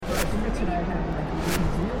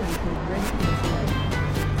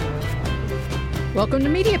Welcome to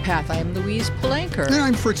Media Path. I am Louise Palanker. And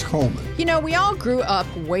I'm Fritz Coleman. You know, we all grew up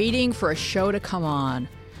waiting for a show to come on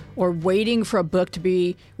or waiting for a book to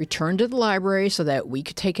be returned to the library so that we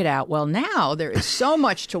could take it out. Well, now there is so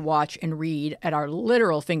much to watch and read at our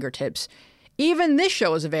literal fingertips. Even this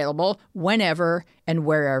show is available whenever and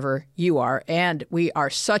wherever you are. And we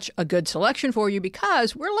are such a good selection for you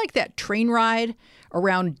because we're like that train ride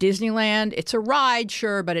around Disneyland. It's a ride,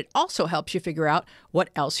 sure, but it also helps you figure out what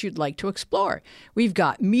else you'd like to explore. We've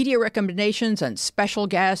got media recommendations and special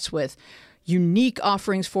guests with unique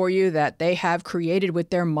offerings for you that they have created with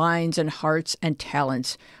their minds and hearts and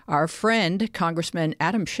talents. Our friend, Congressman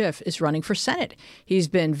Adam Schiff, is running for Senate. He's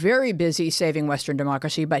been very busy saving Western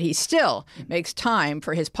democracy, but he still makes time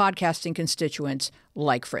for his podcasting constituents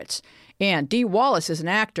like Fritz. And Dee Wallace is an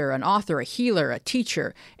actor, an author, a healer, a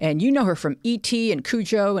teacher, and you know her from E.T. and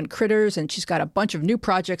Cujo and Critters, and she's got a bunch of new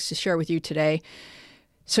projects to share with you today.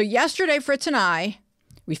 So yesterday, Fritz and I,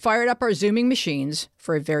 we fired up our Zooming machines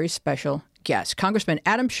for a very special guest. Congressman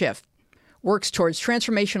Adam Schiff works towards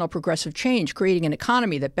transformational progressive change, creating an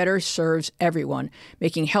economy that better serves everyone,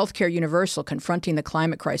 making healthcare universal, confronting the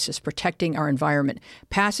climate crisis, protecting our environment,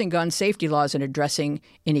 passing gun safety laws, and addressing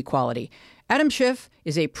inequality. Adam Schiff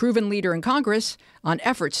is a proven leader in Congress on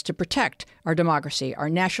efforts to protect our democracy, our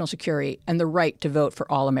national security, and the right to vote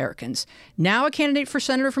for all Americans. Now a candidate for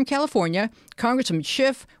senator from California, Congressman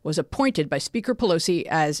Schiff was appointed by Speaker Pelosi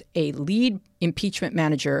as a lead impeachment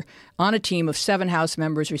manager on a team of 7 House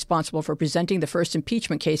members responsible for presenting the first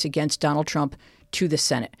impeachment case against Donald Trump to the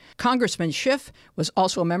Senate. Congressman Schiff was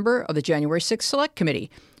also a member of the January 6th Select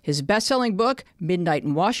Committee. His best-selling book, Midnight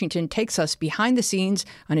in Washington, takes us behind the scenes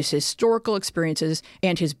on his historical experiences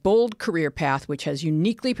and his bold career path, which has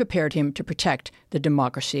uniquely prepared him to protect the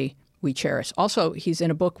democracy we cherish. Also, he's in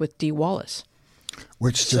a book with Dee Wallace.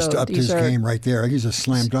 Which just upped his game right there. He's a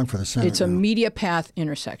slam dunk for the Senate. It's a media path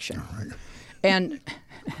intersection. Right.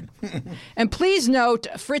 And please note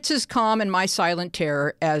Fritz's calm and my silent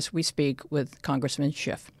terror as we speak with Congressman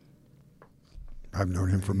Schiff. I've known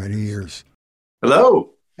him for many years.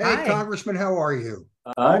 Hello. Hey, Hi. Congressman, how are you?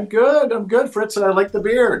 I'm good, Fritz, and I like the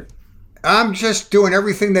beard. I'm just doing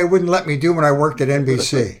everything they wouldn't let me do when I worked at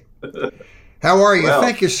NBC. How are you? Well,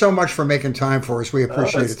 thank you so much for making time for us. We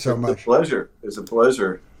appreciate it so much. It's a pleasure. It's a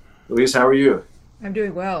pleasure. Louise, how are you? I'm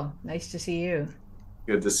doing well. Nice to see you.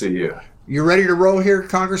 Good to see you. You ready to roll here,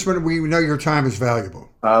 Congressman? We know your time is valuable.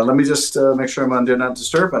 Let me just make sure I'm on Do Not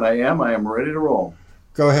Disturb, and I am ready to roll.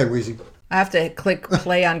 Go ahead, Weezy. I have to click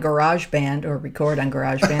play on GarageBand or record on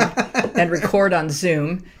GarageBand and record on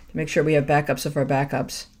Zoom to make sure we have backups of our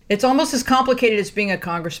backups. It's almost as complicated as being a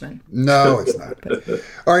congressman. No, it's not.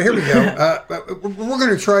 All right, here we go. We're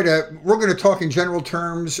going to talk in general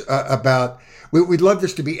terms about, we'd love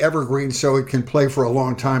this to be evergreen so it can play for a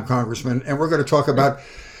long time, Congressman. And we're going to talk about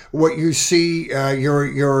what you see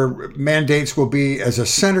your mandates will be as a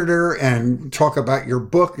senator and talk about your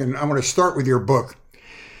book. And I'm going to start with your book.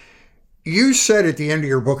 You said at the end of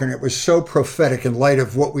your book, and it was so prophetic in light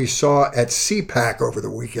of what we saw at CPAC over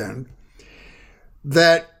the weekend,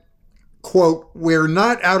 that, quote, "We're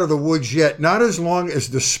not out of the woods yet, not as long as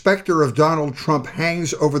the specter of Donald Trump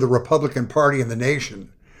hangs over the Republican Party and the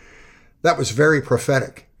nation." That was very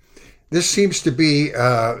prophetic. This seems to be,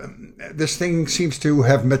 this thing seems to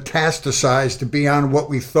have metastasized to beyond what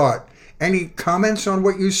we thought. Any comments on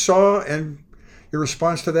what you saw and your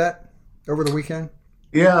response to that over the weekend?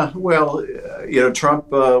 Yeah, well,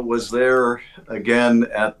 Trump was there again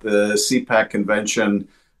at the CPAC convention,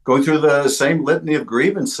 going through the same litany of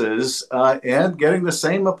grievances and getting the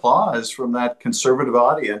same applause from that conservative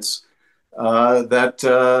audience that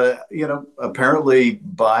apparently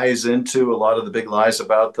buys into a lot of the big lies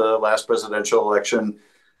about the last presidential election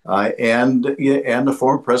and the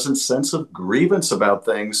former president's sense of grievance about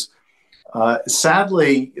things.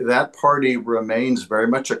 Sadly, that party remains very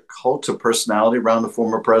much a cult of personality around the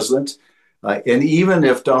former president. And even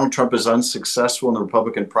if Donald Trump is unsuccessful in the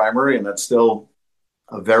Republican primary, and that's still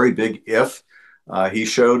a very big if, he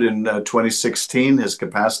showed in 2016 his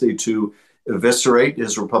capacity to eviscerate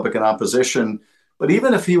his Republican opposition. But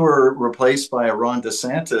even if he were replaced by a Ron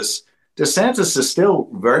DeSantis, DeSantis is still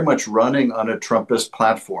very much running on a Trumpist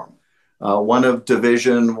platform, one of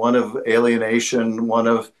division, one of alienation, one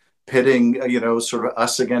of pitting, sort of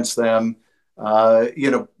us against them.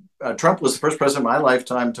 Trump was the first president of my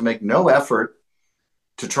lifetime to make no effort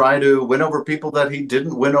to try to win over people that he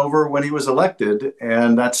didn't win over when he was elected.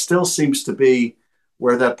 And that still seems to be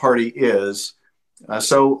where that party is.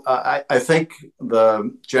 So I think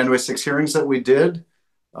the January 6 hearings that we did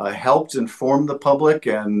helped inform the public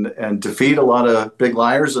and defeat a lot of big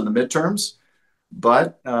liars in the midterms.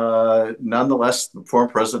 But nonetheless, the former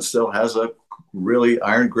president still has a really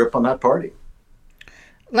iron grip on that party.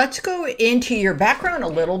 Let's go into your background a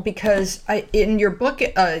little, because in your book,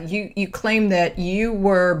 you claim that you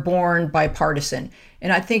were born bipartisan.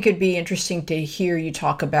 And I think it'd be interesting to hear you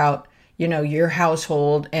talk about, your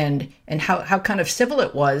household and how kind of civil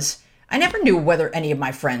it was. I never knew whether any of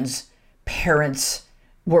my friends' parents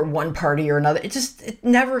were one party or another. It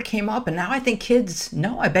never came up. And now I think kids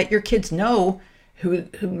know. I bet your kids know who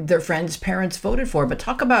their friends' parents voted for. But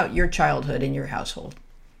talk about your childhood and your household.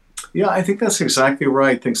 Yeah, I think that's exactly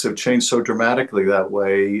right. Things have changed so dramatically that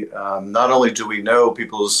way. Not only do we know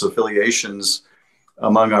people's affiliations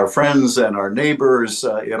among our friends and our neighbors,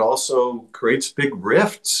 it also creates big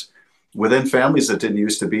rifts within families that didn't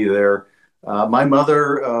used to be there. My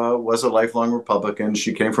mother was a lifelong Republican.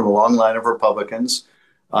 She came from a long line of Republicans.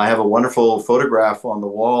 I have a wonderful photograph on the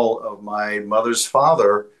wall of my mother's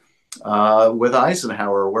father with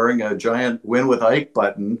Eisenhower wearing a giant Win with Ike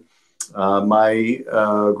button. My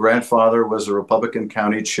grandfather was a Republican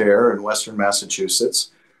county chair in Western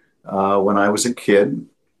Massachusetts when I was a kid.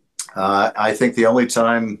 I think the only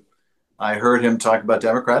time I heard him talk about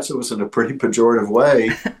Democrats, it was in a pretty pejorative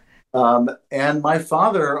way. And my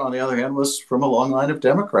father, on the other hand, was from a long line of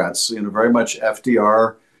Democrats, very much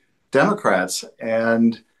FDR Democrats.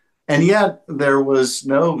 And yet there was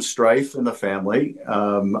no strife in the family.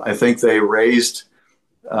 I think they raised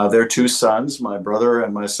their two sons, my brother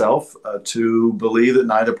and myself, to believe that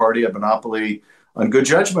neither party had monopoly on good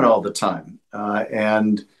judgment all the time,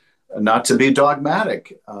 and not to be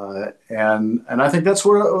dogmatic. And I think that's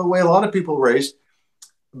the way a lot of people raised.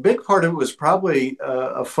 A big part of it was probably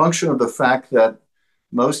a function of the fact that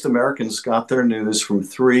most Americans got their news from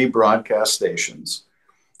three broadcast stations.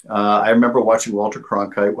 I remember watching Walter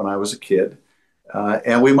Cronkite when I was a kid.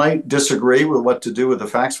 And we might disagree with what to do with the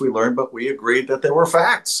facts we learned, but we agreed that there were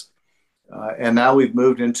facts. And now we've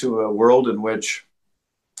moved into a world in which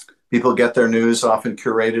people get their news often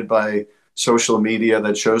curated by social media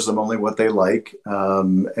that shows them only what they like,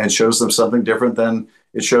 and shows them something different than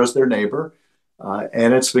it shows their neighbor.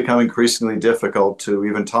 And it's become increasingly difficult to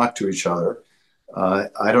even talk to each other.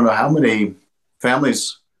 I don't know how many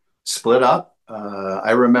families split up.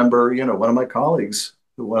 I remember, one of my colleagues,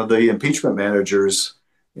 one of the impeachment managers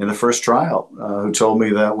in the first trial, who told me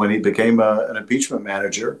that when he became an impeachment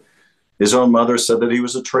manager, his own mother said that he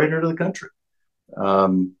was a traitor to the country.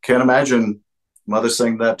 Can't imagine mother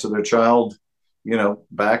saying that to their child,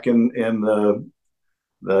 back in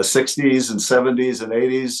the 60s and 70s and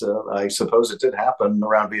 80s. I suppose it did happen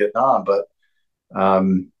around Vietnam, but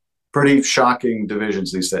pretty shocking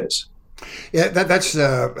divisions these days. Yeah, that's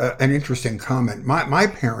an interesting comment. My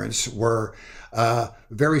parents were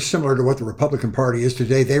very similar to what the Republican Party is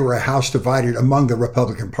today. They were a house divided among the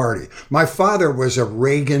Republican Party. My father was a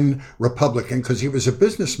Reagan Republican because he was a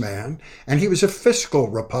businessman, and he was a fiscal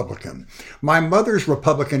Republican. My mother's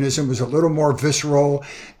Republicanism was a little more visceral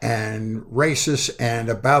and racist and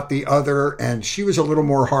about the other, and she was a little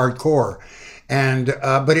more hardcore. And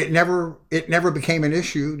but it never became an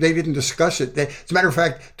issue. They didn't discuss it. As a matter of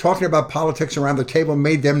fact, talking about politics around the table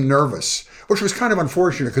made them nervous, which was kind of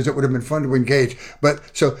unfortunate because it would have been fun to engage.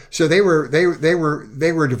 But so they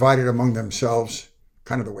were divided among themselves,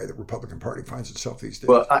 kind of the way the Republican Party finds itself these days.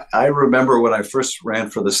 Well, I remember when I first ran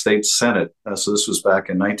for the state Senate. So this was back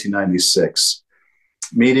in 1996,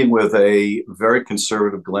 meeting with a very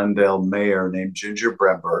conservative Glendale mayor named Ginger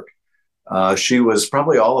Bremberg. She was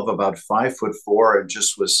probably all of about 5'4" and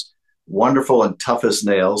just was wonderful and tough as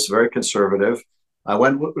nails, very conservative. I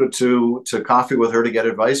went to coffee with her to get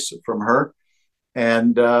advice from her.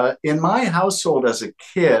 And in my household as a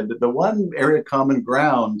kid, the one area of common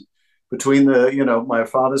ground between my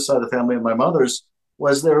father's side of the family and my mother's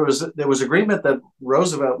was there was agreement that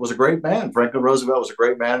Roosevelt was a great man. Franklin Roosevelt was a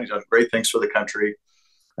great man. He's done great things for the country.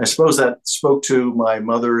 I suppose that spoke to my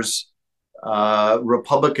mother's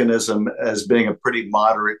republicanism as being a pretty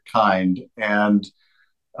moderate kind. But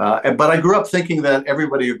I grew up thinking that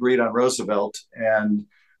everybody agreed on Roosevelt. And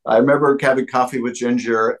I remember having coffee with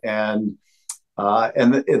Ginger, and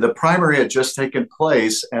the primary had just taken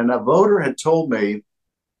place, and a voter had told me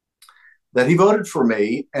that he voted for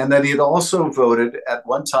me, and that he had also voted at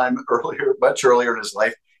one time much earlier in his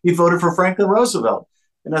life, he voted for Franklin Roosevelt.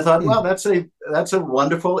 And I thought, wow, that's a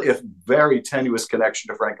wonderful, if very tenuous connection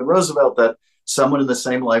to Franklin Roosevelt, that someone in the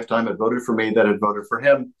same lifetime had voted for me that had voted for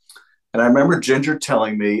him. And I remember Ginger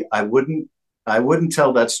telling me I wouldn't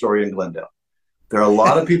tell that story in Glendale. There are a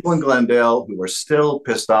lot of people in Glendale who are still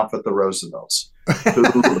pissed off at the Roosevelts.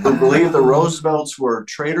 who believed the Roosevelts were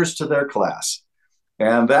traitors to their class.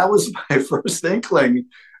 And that was my first inkling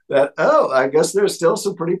that, oh, I guess there's still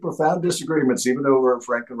some pretty profound disagreements, even over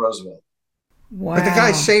Franklin Roosevelt. Wow. But the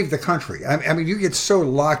guy saved the country. I mean, you get so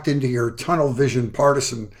locked into your tunnel vision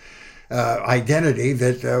partisan identity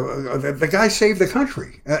that the guy saved the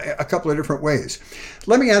country a couple of different ways.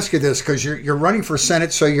 Let me ask you this, because you're running for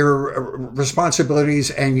Senate, so your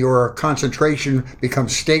responsibilities and your concentration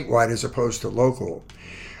becomes statewide as opposed to local.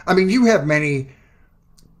 I mean, you have many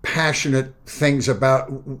passionate things about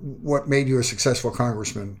what made you a successful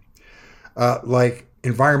congressman, like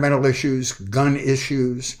environmental issues, gun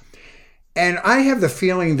issues. And I have the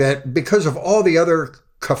feeling that because of all the other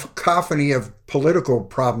cacophony of political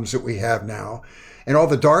problems that we have now and all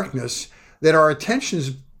the darkness, that our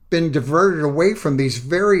attention's been diverted away from these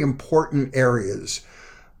very important areas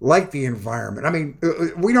like the environment. I mean,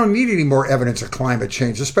 we don't need any more evidence of climate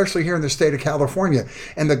change, especially here in the state of California.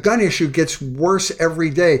 And the gun issue gets worse every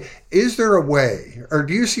day. Is there a way, or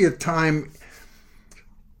do you see a time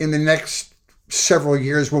in the next several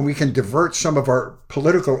years when we can divert some of our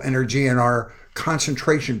political energy and our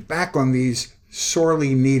concentration back on these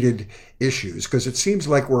sorely needed issues? Because it seems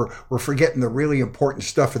like we're forgetting the really important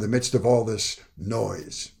stuff in the midst of all this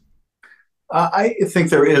noise. I think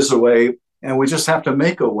there is a way, and we just have to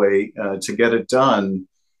make a way to get it done.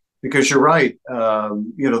 Because you're right,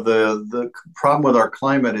 the problem with our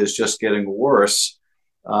climate is just getting worse.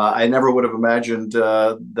 I never would have imagined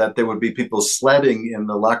that there would be people sledding in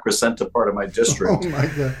the La Crescenta part of my district. Oh my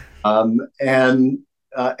God!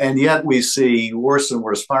 And yet we see worse and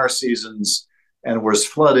worse fire seasons, and worse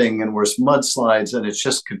flooding, and worse mudslides, and it's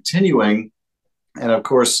just continuing. And of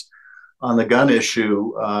course, on the gun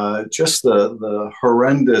issue, just the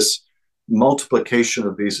horrendous multiplication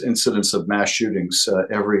of these incidents of mass shootings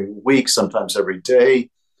every week, sometimes every day.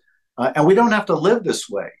 And we don't have to live this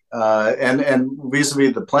way. And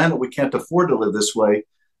vis-a-vis the planet, we can't afford to live this way.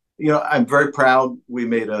 I'm very proud we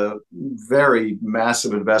made a very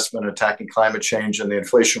massive investment in attacking climate change and the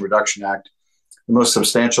Inflation Reduction Act, the most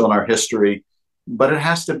substantial in our history. But it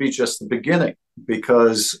has to be just the beginning,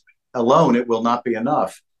 because alone it will not be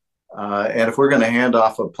enough. And if we're going to hand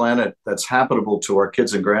off a planet that's habitable to our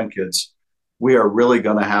kids and grandkids, we are really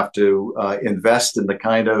going to have to invest in the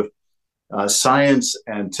kind of science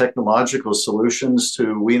and technological solutions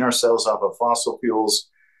to wean ourselves off of fossil fuels.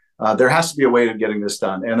 There has to be a way of getting this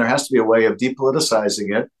done, and there has to be a way of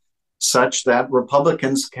depoliticizing it such that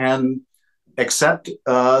Republicans can accept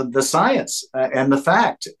the science and the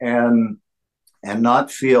fact, and not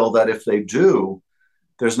feel that if they do,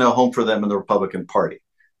 there's no home for them in the Republican Party.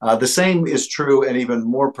 The same is true and even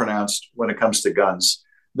more pronounced when it comes to guns.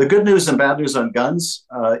 The good news and bad news on guns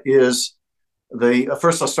is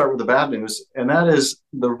first I'll start with the bad news, and that is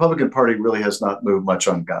the Republican Party really has not moved much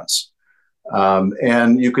on guns.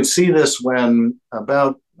 And you could see this when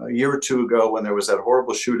about a year or two ago, when there was that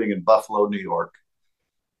horrible shooting in Buffalo, New York,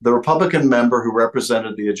 the Republican member who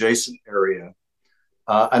represented the adjacent area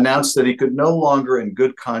announced that he could no longer in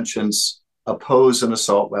good conscience oppose an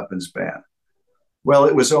assault weapons ban. Well,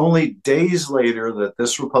 it was only days later that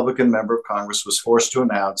this Republican member of Congress was forced to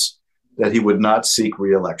announce that he would not seek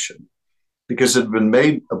re-election, because it had been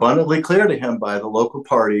made abundantly clear to him by the local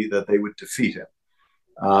party that they would defeat him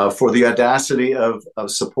for the audacity of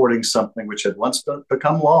supporting something which had once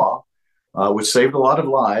become law, which saved a lot of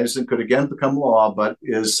lives and could again become law, but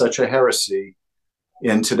is such a heresy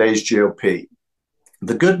in today's GOP.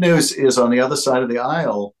 The good news is on the other side of the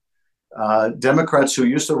aisle, Democrats who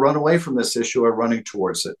used to run away from this issue are running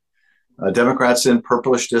towards it. Democrats in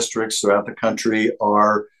purplish districts throughout the country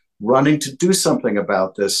are running to do something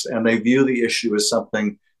about this, and they view the issue as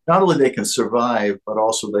something not only they can survive, but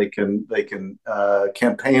also they can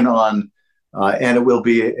campaign on, and it will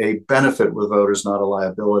be a benefit with voters, not a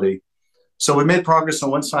liability. So we made progress on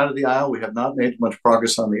one side of the aisle. We have not made much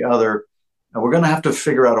progress on the other, and we're going to have to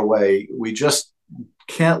figure out a way. We just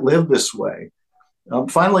can't live this way.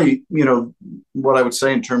 Finally, what I would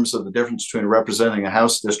say in terms of the difference between representing a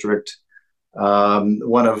House district,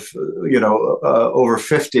 one of, over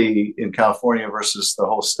 50 in California versus the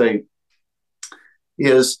whole state,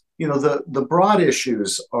 is, the broad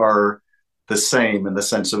issues are the same in the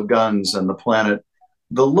sense of guns and the planet.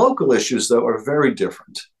 The local issues, though, are very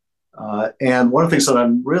different. And one of the things that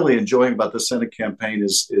I'm really enjoying about the Senate campaign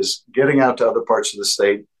is getting out to other parts of the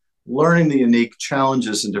state, learning the unique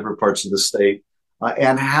challenges in different parts of the state,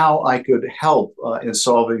 and how I could help in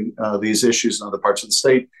solving these issues in other parts of the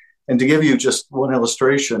state. And to give you just one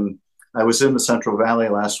illustration, I was in the Central Valley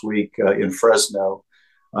last week in Fresno.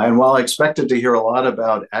 And while I expected to hear a lot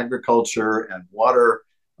about agriculture and water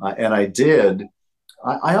and I did.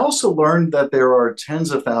 I also learned that there are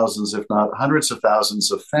tens of thousands, if not hundreds of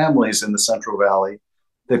thousands, of families in the Central Valley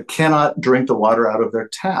that cannot drink the water out of their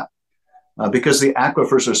tap because the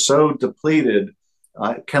aquifers are so depleted.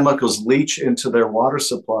 Chemicals leach into their water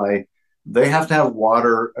supply. They have to have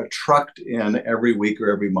water trucked in every week or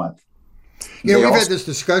every month. We've had this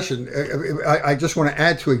discussion. I just want to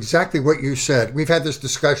add to exactly what you said. We've had this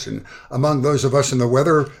discussion among those of us in the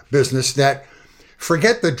weather business that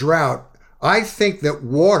forget the drought. I think that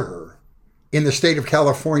water in the state of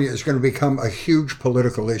California is going to become a huge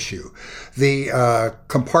political issue. The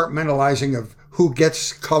compartmentalizing of who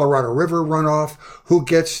gets Colorado River runoff, who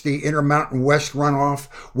gets the Intermountain West runoff,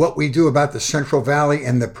 what we do about the Central Valley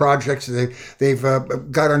and the projects they've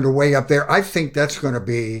got underway up there. I think that's going to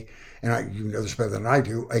be, and you know this better than I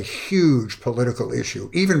do, a huge political issue,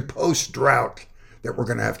 even post-drought, that we're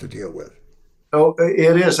going to have to deal with. Oh,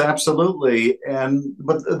 it is, absolutely.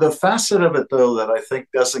 But the facet of it, though, that I think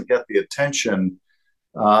doesn't get the attention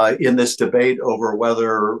in this debate over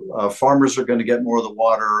whether farmers are going to get more of the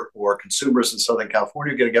water or consumers in Southern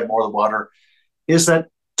California are going to get more of the water, is that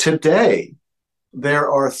today there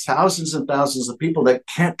are thousands and thousands of people that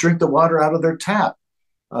can't drink the water out of their tap,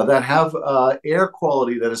 that have air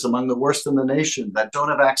quality that is among the worst in the nation, that don't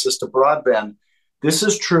have access to broadband. This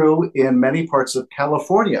is true in many parts of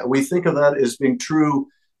California. We think of that as being true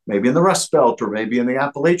maybe in the Rust Belt or maybe in the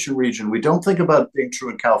Appalachian region. We don't think about it being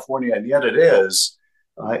true in California, and yet it is.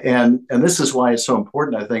 And this is why it's so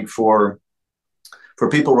important, I think, for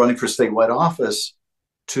people running for statewide office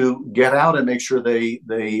to get out and make sure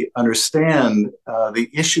they understand the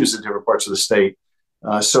issues in different parts of the state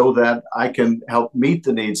so that I can help meet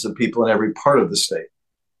the needs of people in every part of the state.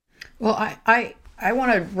 Well, I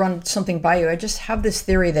want to run something by you. I just have this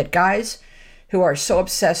theory that guys who are so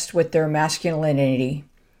obsessed with their masculinity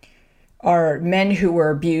are men who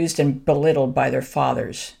were abused and belittled by their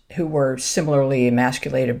fathers, who were similarly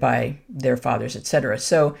emasculated by their fathers, etc.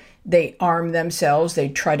 So they arm themselves. They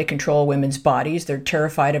try to control women's bodies. They're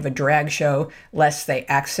terrified of a drag show lest they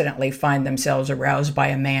accidentally find themselves aroused by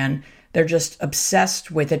a man. They're just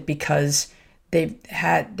obsessed with it because they've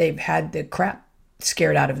had the crap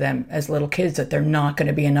scared out of them as little kids that they're not going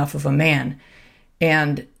to be enough of a man.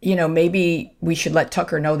 And, you know, maybe we should let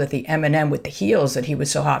Tucker know that the M&M with the heels that he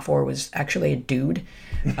was so hot for was actually a dude.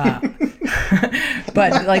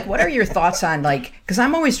 But, like, what are your thoughts on, like, because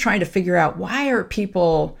I'm always trying to figure out, why are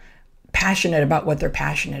people passionate about what they're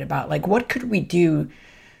passionate about? Like, what could we do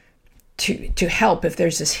to help if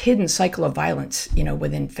there's this hidden cycle of violence, you know,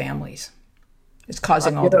 within families? It's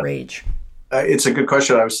causing all the rage. It's a good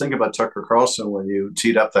question. I was thinking about Tucker Carlson when you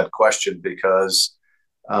teed up that question, because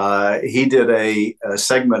he did a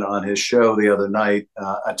segment on his show the other night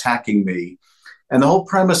attacking me. And the whole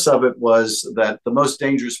premise of it was that the most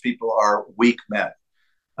dangerous people are weak men.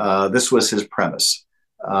 This was his premise.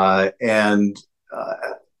 And I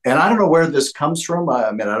don't know where this comes from.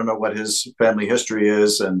 I mean, I don't know what his family history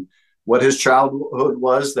is and what his childhood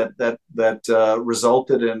was that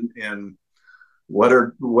resulted in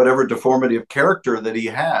whatever deformity of character that he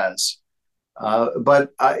has.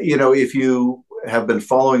 But if you have been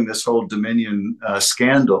following this whole Dominion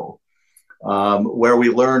scandal, where we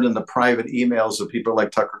learned in the private emails of people like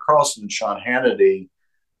Tucker Carlson and Sean Hannity,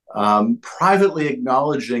 privately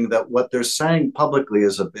acknowledging that what they're saying publicly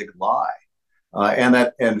is a big lie.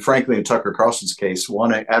 And frankly, in Tucker Carlson's case,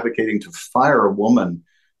 one advocating to fire a woman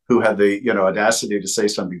who had the audacity to say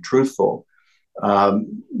something truthful.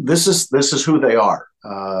 This is who they are.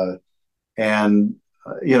 I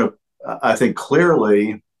think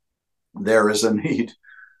clearly there is a need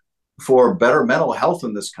for better mental health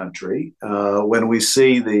in this country when we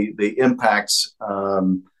see the impacts,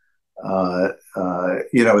 in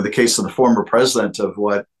the case of the former president, of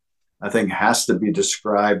what I think has to be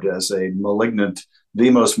described as the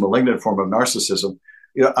most malignant form of narcissism.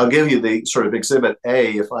 I'll give you the sort of exhibit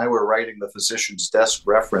A. If I were writing the physician's desk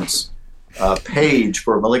reference page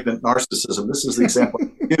for malignant narcissism, this is the example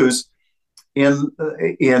I use. In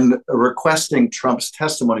requesting Trump's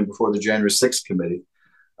testimony before the January 6th committee,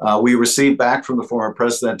 we received back from the former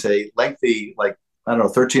president a lengthy,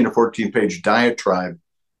 13 or 14 page diatribe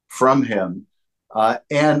from him.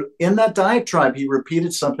 And in that diatribe, he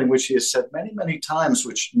repeated something which he has said many, many times,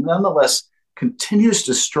 which nonetheless continues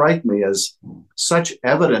to strike me as such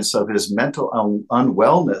evidence of his mental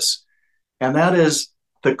unwellness. And that is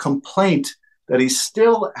the complaint that he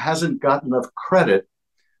still hasn't gotten enough credit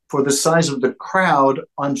for the size of the crowd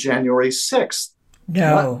on January 6th.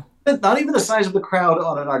 No. Not even the size of the crowd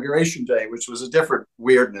on Inauguration Day, which was a different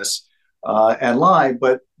weirdness and lie,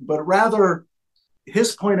 but rather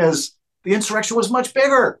his point is the insurrection was much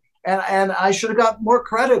bigger. And I should have got more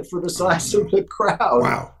credit for the size of the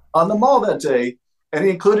crowd on the mall that day. And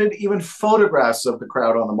he included even photographs of the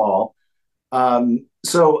crowd on the mall.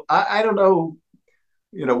 So I don't know,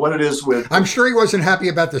 what it is with. I'm sure he wasn't happy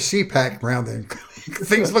about the CPAC round then.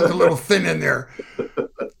 Things looked a little thin in there.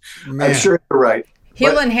 Man. I'm sure you're right.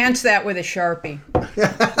 He'll enhance that with a Sharpie.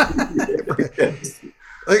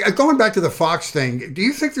 Going back to the Fox thing, do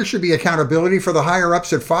you think there should be accountability for the higher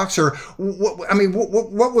ups at Fox, or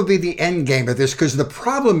what would be the end game of this? Because the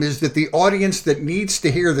problem is that the audience that needs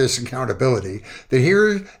to hear this accountability,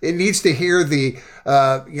 it needs to hear the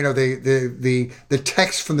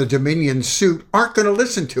text from the Dominion suit, aren't going to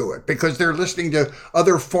listen to it because they're listening to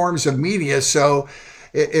other forms of media. So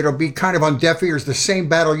it'll be kind of on deaf ears, the same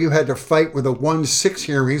battle you had to fight with the 1-6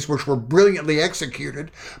 hearings, which were brilliantly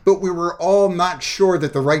executed, but we were all not sure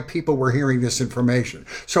that the right people were hearing this information.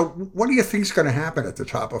 So what do you think is going to happen at the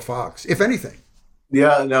top of Fox, if anything?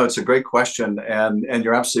 Yeah, no, it's a great question. And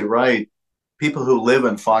you're absolutely right. People who live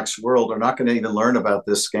in Fox world are not going to even learn about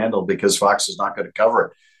this scandal because Fox is not going to cover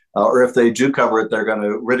it. Or if they do cover it, they're going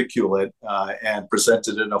to ridicule it and present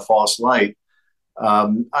it in a false light.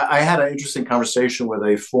 I had an interesting conversation with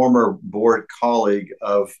a former board colleague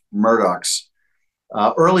of Murdoch's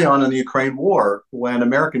early on in the Ukraine war, when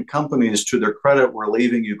American companies, to their credit, were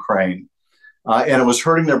leaving Ukraine. And it was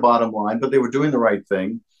hurting their bottom line, but they were doing the right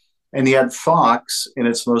thing. And yet Fox, in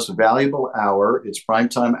its most valuable hour, its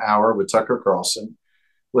primetime hour with Tucker Carlson,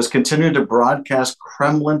 was continuing to broadcast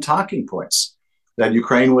Kremlin talking points, that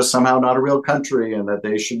Ukraine was somehow not a real country and that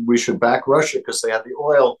we should back Russia because they had the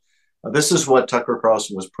oil. This is what Tucker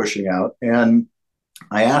Carlson was pushing out. And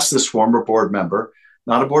I asked this former board member,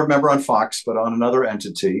 not a board member on Fox, but on another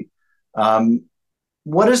entity,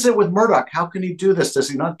 what is it with Murdoch? How can he do this? Does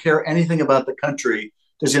he not care anything about the country?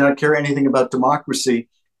 Does he not care anything about democracy?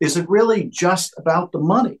 Is it really just about the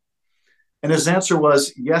money? And his answer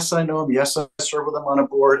was, yes, I know him. Yes, I serve with him on a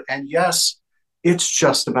board. And yes, it's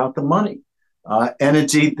just about the money. And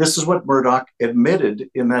indeed, this is what Murdoch admitted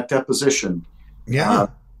in that deposition. Yeah.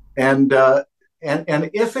 And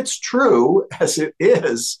if it's true, as it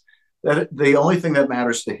is, that the only thing that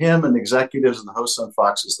matters to him and the executives and the hosts on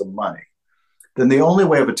Fox is the money, then the only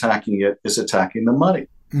way of attacking it is attacking the money.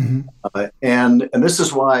 Mm-hmm. And this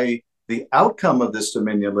is why the outcome of this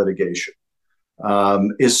Dominion litigation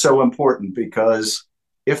is so important, because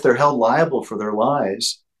if they're held liable for their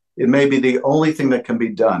lies, it may be the only thing that can be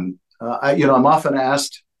done. I'm often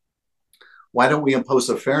asked, why don't we impose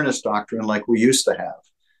a fairness doctrine like we used to have,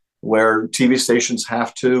 where TV stations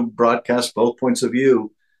have to broadcast both points of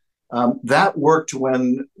view? That worked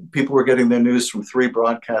when people were getting their news from 3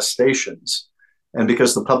 broadcast stations. And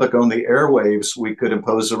because the public owned the airwaves, we could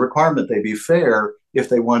impose a requirement they be fair if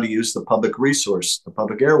they want to use the public resource, the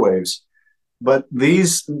public airwaves. But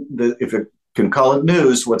if you can call it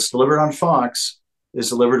news, what's delivered on Fox is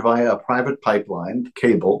delivered via a private pipeline,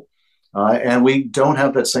 cable, and we don't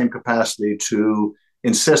have that same capacity to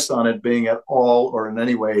insist on it being at all or in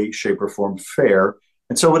any way, shape, or form fair.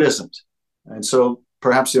 And so it isn't. And so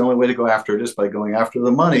perhaps the only way to go after it is by going after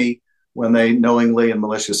the money when they knowingly and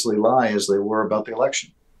maliciously lie, as they were about the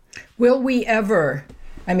election. Will we ever,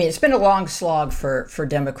 it's been a long slog for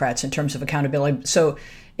Democrats in terms of accountability. So,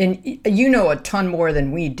 you know a ton more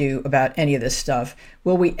than we do about any of this stuff.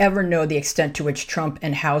 Will we ever know the extent to which Trump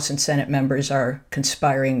and House and Senate members are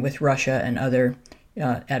conspiring with Russia and other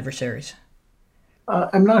adversaries?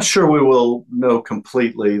 I'm not sure we will know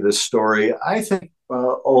completely this story. I think,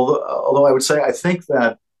 although I would say, I think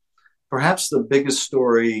that perhaps the biggest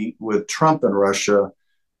story with Trump and Russia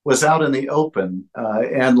was out in the open.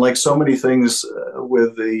 And like so many things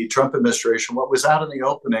with the Trump administration, what was out in the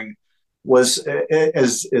opening was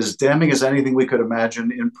as damning as anything we could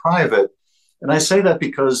imagine in private. And I say that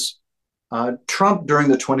because Trump, during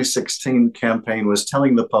the 2016 campaign, was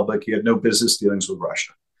telling the public he had no business dealings with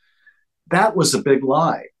Russia. That was a big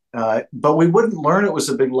lie. But we wouldn't learn it was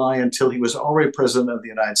a big lie until he was already president of the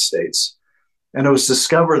United States. And it was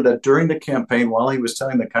discovered that during the campaign, while he was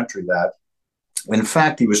telling the country that, in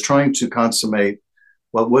fact, he was trying to consummate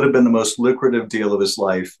what would have been the most lucrative deal of his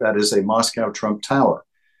life, that is a Moscow Trump Tower,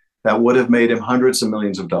 that would have made him hundreds of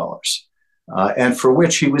millions of dollars, and for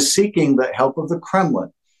which he was seeking the help of the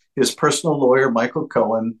Kremlin. His personal lawyer, Michael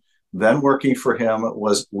Cohen, then working for him,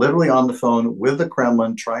 was literally on the phone with the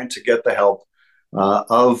Kremlin trying to get the help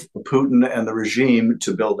of Putin and the regime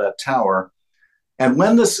to build that tower. And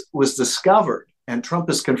when this was discovered and Trump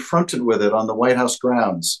is confronted with it on the White House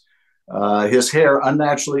grounds, his hair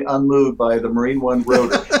unnaturally unmoved by the Marine One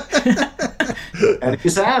rotor. And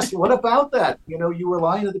he's asked, what about that? You were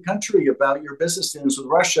lying to the country about your business dealings with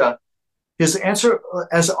Russia. his answer,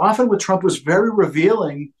 as often with Trump, was very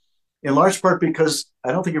revealing, in large part because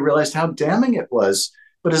I don't think he realized how damning it was.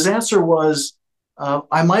 But his answer was,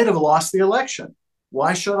 I might have lost the election.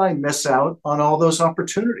 Why should I miss out on all those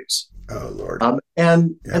opportunities? Oh, Lord.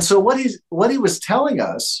 And so what he was telling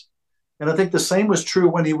us, and I think the same was true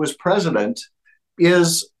when he was president,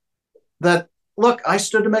 is that, look, I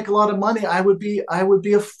stood to make a lot of money. I would be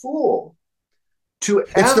a fool to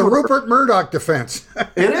It's the Rupert Murdoch defense.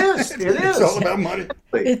 It is. It's all about money.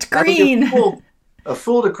 It's green. A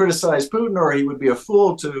fool to criticize Putin, or he would be a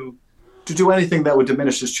fool to do anything that would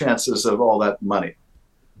diminish his chances of all that money.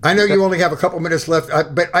 I know you only have a couple minutes left,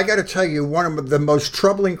 but I got to tell you, one of the most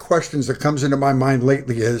troubling questions that comes into my mind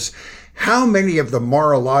lately is, how many of the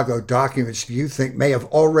Mar-a-Lago documents do you think may have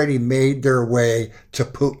already made their way to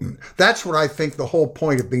Putin? That's what I think the whole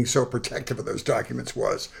point of being so protective of those documents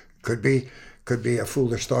was. Could be a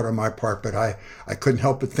foolish thought on my part, but I couldn't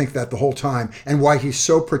help but think that the whole time, and why he's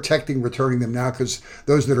so protecting returning them now, because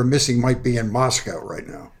those that are missing might be in Moscow right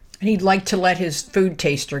now. And he'd like to let his food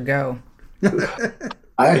taster go.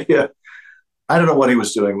 I don't know what he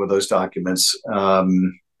was doing with those documents.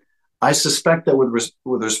 I suspect that with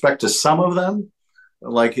respect to some of them,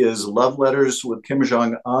 like his love letters with Kim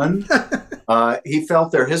Jong-un, he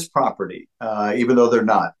felt they're his property, even though they're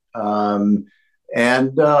not.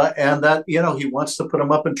 And that, he wants to put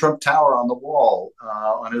them up in Trump Tower on the wall,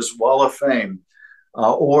 on his wall of fame.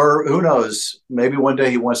 Or who knows, maybe one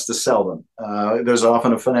day he wants to sell them. There's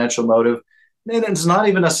often a financial motive. And it's not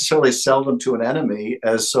even necessarily sell them to an enemy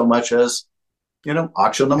as so much as,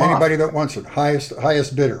 auction them off. Anybody that wants it,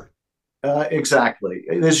 highest bidder. Exactly.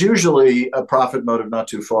 There's usually a profit motive not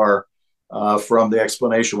too far from the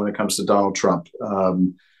explanation when it comes to Donald Trump.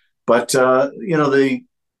 But the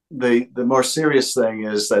more serious thing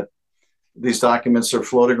is that these documents are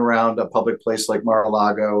floating around a public place like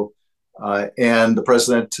Mar-a-Lago, and the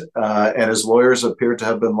president and his lawyers appear to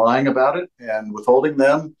have been lying about it and withholding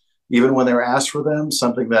them, even when they're asked for them,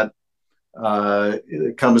 something that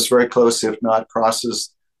comes very close, if not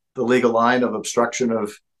crosses the legal line of obstruction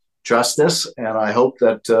of justice. And I hope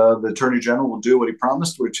that the Attorney General will do what he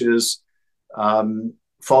promised, which is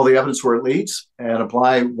follow the evidence where it leads and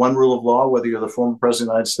apply one rule of law, whether you're the former president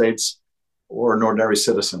of the United States or an ordinary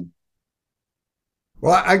citizen.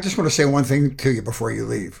 Well, I just want to say one thing to you before you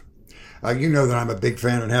leave. You know that I'm a big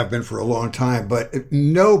fan and have been for a long time, but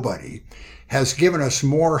nobody has given us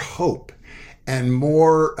more hope and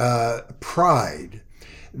more pride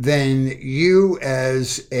than you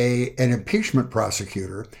as an impeachment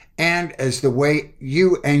prosecutor, and as the way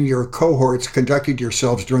you and your cohorts conducted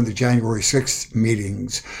yourselves during the January 6th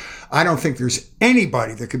meetings. I don't think there's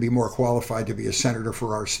anybody that could be more qualified to be a senator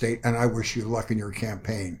for our state, and I wish you luck in your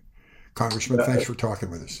campaign. Congressman, thanks for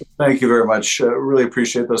talking with us. Thank you very much. Really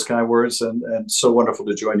appreciate those kind words, and so wonderful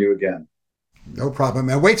to join you again. No problem,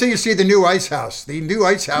 man. Wait till you see the new Ice House. The new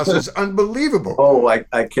Ice House is unbelievable. Oh,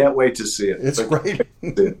 I can't wait to see it. It's great.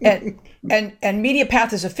 and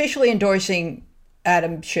MediaPath is officially endorsing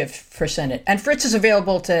Adam Schiff for Senate, and Fritz is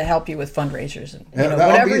available to help you with fundraisers and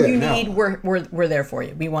whatever you need. We're there for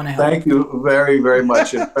you. We want to help. Thank you very, very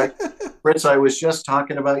much. In fact, Fritz, I was just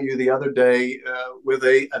talking about you the other day with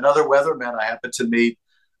another weatherman I happened to meet,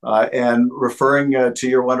 and referring to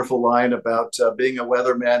your wonderful line about being a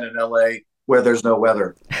weatherman in LA where there's no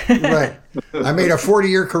weather. Right. I made a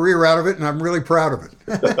 40-year career out of it, and I'm really proud of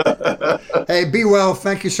it. Hey, be well.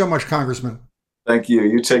 Thank you so much, Congressman. Thank you.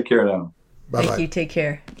 You take care now. Bye-bye. Thank you. Take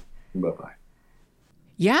care. Bye-bye.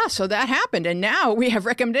 Yeah, so that happened. And now we have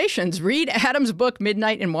recommendations. Read Adam's book,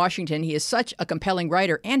 Midnight in Washington. He is such a compelling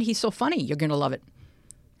writer, and he's so funny. You're going to love it.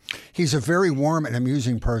 He's a very warm and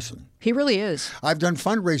amusing person. He really is. I've done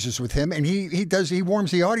fundraisers with him, and he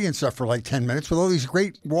warms the audience up for like 10 minutes with all these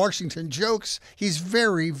great Washington jokes. He's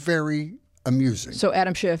very, very amusing. So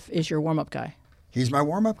Adam Schiff is your warm-up guy. He's my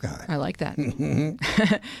warm-up guy. I like that.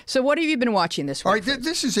 So what have you been watching this week? All right,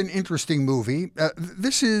 this is an interesting movie.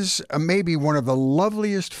 This is maybe one of the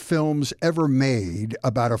loveliest films ever made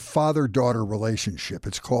about a father-daughter relationship.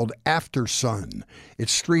 It's called Aftersun.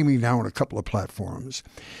 It's streaming now on a couple of platforms.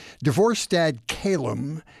 Divorced dad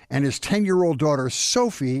Calum and his 10-year-old daughter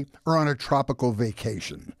Sophie are on a tropical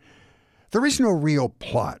vacation. There is no real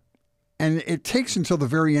plot. And it takes until the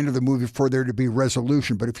very end of the movie for there to be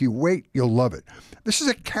resolution. But if you wait, you'll love it. This is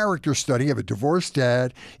a character study of a divorced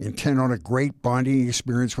dad intent on a great bonding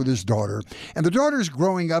experience with his daughter. And the daughter's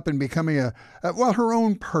growing up and becoming her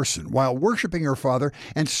own person while worshiping her father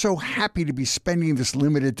and so happy to be spending this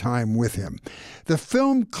limited time with him. The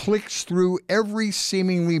film clicks through every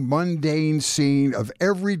seemingly mundane scene of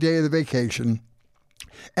every day of the vacation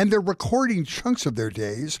And they're recording chunks of their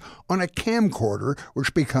days on a camcorder,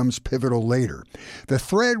 which becomes pivotal later. The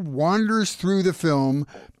thread wanders through the film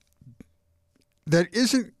that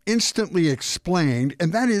isn't instantly explained,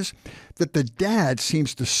 and that is that the dad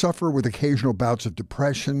seems to suffer with occasional bouts of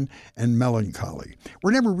depression and melancholy.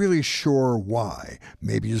 We're never really sure why.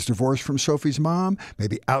 Maybe his divorce from Sophie's mom,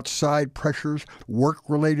 maybe outside pressures,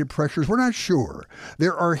 work-related pressures. We're not sure.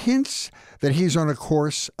 There are hints that he's on a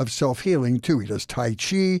course of self-healing, too. He does Tai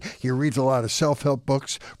Chi. He reads a lot of self-help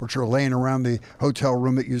books, which are laying around the hotel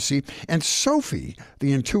room that you see. And Sophie,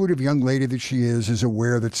 the intuitive young lady that she is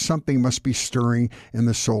aware that something must be stirring in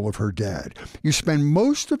the soul of her dad. You spend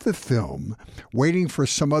most of the film waiting for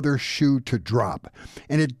some other shoe to drop.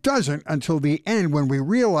 And it doesn't until the end when we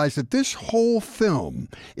realize that this whole film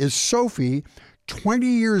is Sophie 20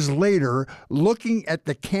 years later looking at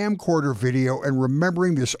the camcorder video and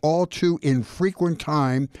remembering this all too infrequent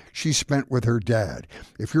time she spent with her dad.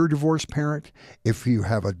 If you're a divorced parent, if you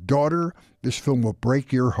have a daughter, this film will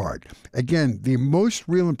break your heart. Again, the most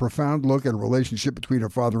real and profound look at a relationship between a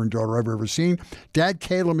father and daughter I've ever seen. Dad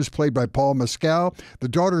Caleb is played by Paul Mescal. The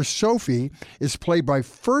daughter Sophie is played by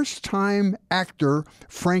first-time actor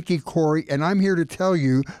Frankie Corey. And I'm here to tell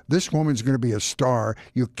you, this woman's going to be a star.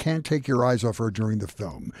 You can't take your eyes off her during the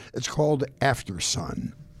film. It's called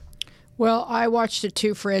Aftersun. Well, I watched it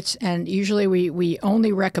too, Fritz, and usually we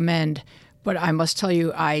only recommend, but I must tell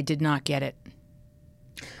you, I did not get it.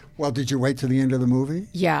 Well, did you wait to the end of the movie?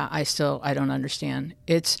 Yeah, I don't understand.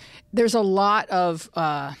 There's a lot of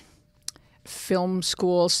film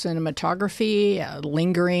school cinematography,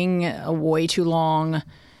 lingering way too long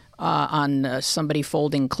on somebody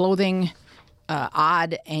folding clothing,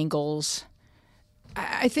 odd angles.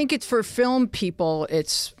 I think it's for film people,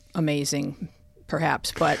 it's amazing.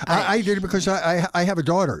 Perhaps, but I did it because I have a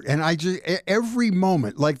daughter, and I just every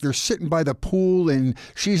moment, like they're sitting by the pool, and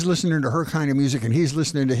she's listening to her kind of music, and he's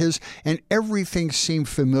listening to his, and everything seemed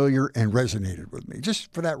familiar and resonated with me,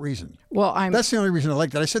 just for that reason. Well, that's the only reason I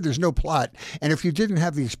liked it. I said there's no plot, and if you didn't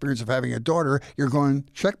have the experience of having a daughter, you're going,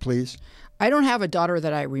 check, please. I don't have a daughter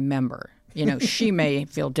that I remember. She may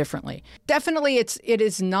feel differently. Definitely, it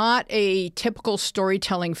is not a typical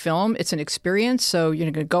storytelling film. It's an experience. So you're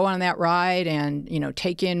going to go on that ride and,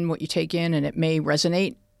 take in what you take in, and it may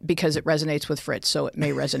resonate because it resonates with Fritz. So it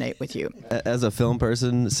may resonate with you. As a film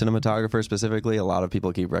person, cinematographer specifically, a lot of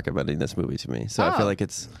people keep recommending this movie to me. So I feel like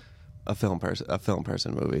it's a film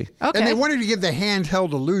person movie. Okay. And they wanted to give the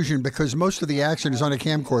handheld illusion because most of the action is on a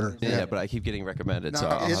camcorder. Yeah, but I keep getting recommended.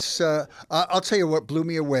 I'll tell you what blew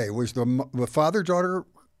me away was the father-daughter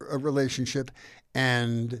relationship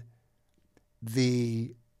and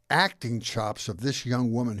the acting chops of this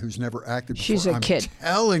young woman who's never acted before. She's a kid. I'm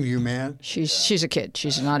telling you, man. She's a kid.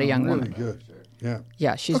 She's not a young really woman. Good. Yeah.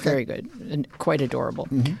 Yeah, she's very good and quite adorable.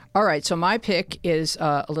 Mm-hmm. All right, so my pick is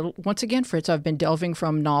once again, Fritz, I've been delving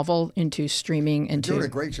from novel into streaming into... You're doing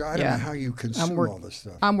a great job. I don't know how you consume all this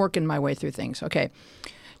stuff. I'm working my way through things. Okay.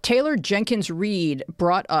 Taylor Jenkins Reid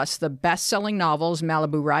brought us the best-selling novels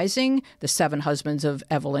Malibu Rising, The Seven Husbands of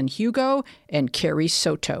Evelyn Hugo, and Carrie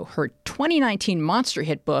Soto. Her 2019 monster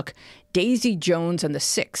hit book, Daisy Jones and the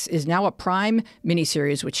Six, is now a Prime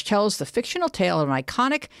miniseries which tells the fictional tale of an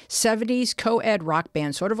iconic 70s co-ed rock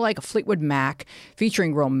band, sort of like a Fleetwood Mac,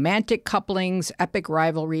 featuring romantic couplings, epic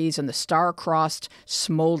rivalries, and the star-crossed,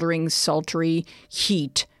 smoldering, sultry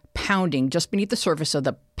heat pounding just beneath the surface of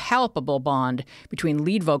the palpable bond between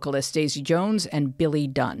lead vocalist Daisy Jones and Billy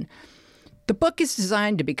Dunn. The book is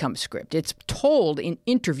designed to become a script. It's told in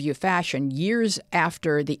interview fashion years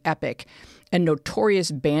after the epic and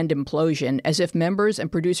notorious band implosion, as if members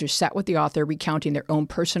and producers sat with the author recounting their own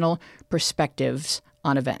personal perspectives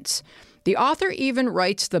on events. The author even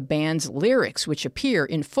writes the band's lyrics, which appear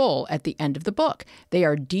in full at the end of the book. They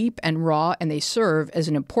are deep and raw, and they serve as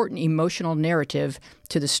an important emotional narrative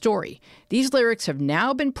to the story. These lyrics have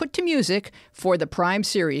now been put to music for the Prime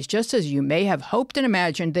series, just as you may have hoped and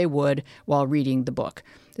imagined they would while reading the book.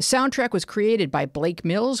 The soundtrack was created by Blake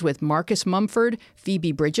Mills with Marcus Mumford,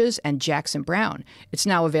 Phoebe Bridges, and Jackson Browne. It's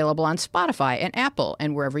now available on Spotify and Apple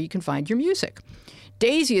and wherever you can find your music.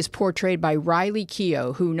 Daisy is portrayed by Riley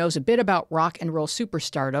Keough, who knows a bit about rock and roll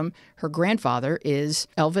superstardom. Her grandfather is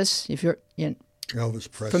Elvis, if you're Elvis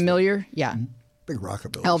Presley. Familiar? Yeah. Mm-hmm. Big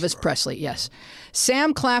rockabilly Elvis star. Presley, yes.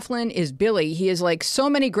 Sam Claflin is Billy. He is, like so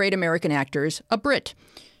many great American actors, a Brit.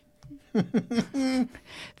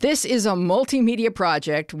 This is a multimedia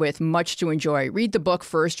project with much to enjoy. Read the book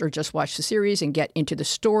first or just watch the series and get into the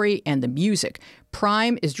story and the music.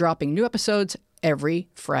 Prime is dropping new episodes every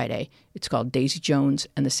Friday. It's called Daisy Jones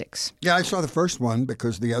and the Six. Yeah, I saw the first one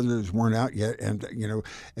because the others weren't out yet. And,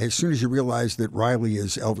 as soon as you realize that Riley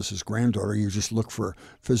is Elvis's granddaughter, you just look for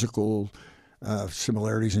physical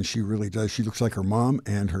similarities, and she really does. She looks like her mom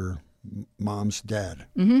and her mom's dad.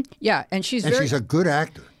 Mm-hmm. Yeah, and she's a good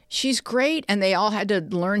actor. She's great, and they all had to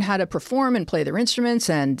learn how to perform and play their instruments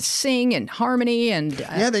and sing and harmony. And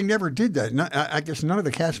yeah, they never did that. I guess none of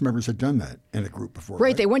the cast members had done that in a group before.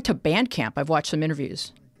 Right, they went to band camp. I've watched some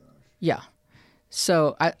interviews. Yeah,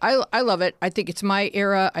 so I love it. I think it's my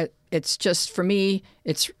era. It's just, for me,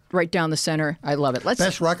 it's right down the center. I love it.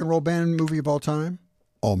 Best rock and roll band movie of all time?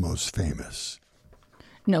 Almost Famous.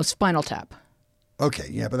 No, Spinal Tap. Okay,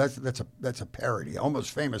 yeah, but that's a parody.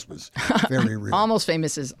 Almost Famous was very real. Almost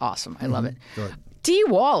Famous is awesome. I love it. Good. Dee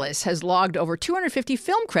Wallace has logged over 250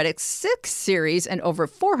 film credits, 6 series, and over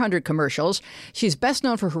 400 commercials. She's best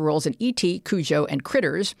known for her roles in E.T., Cujo, and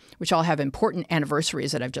Critters, which all have important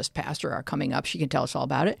anniversaries that I've just passed or are coming up. She can tell us all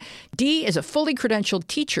about it. Dee is a fully credentialed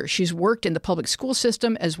teacher. She's worked in the public school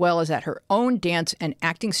system as well as at her own dance and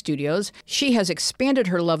acting studios. She has expanded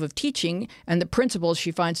her love of teaching and the principles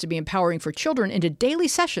she finds to be empowering for children into daily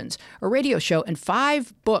sessions, a radio show, and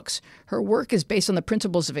 5 books. Her work is based on the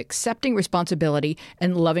principles of accepting responsibility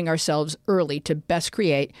and loving ourselves early to best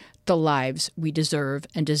create the lives we deserve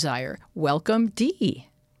and desire. Welcome, Dee.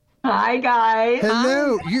 Hi, guys.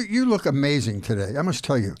 Hello. You look amazing today. I must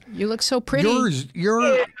tell you. You look so pretty.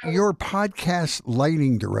 Your podcast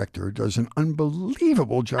lighting director does an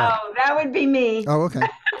unbelievable job. Oh, that would be me. Oh, okay.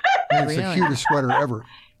 That's the cutest sweater ever.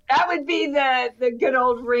 That would be the good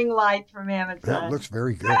old ring light from Amazon. That looks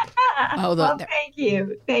very good. Well, thank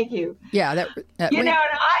you. Yeah, that and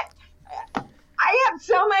I have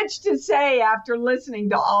so much to say after listening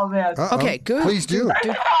to all this. Okay, good. Please do. First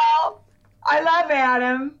of all, I love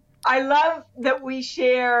Adam. I love that we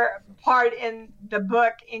share part in the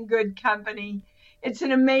book In Good Company. It's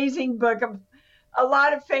an amazing book of a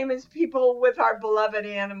lot of famous people with our beloved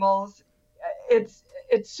animals. It's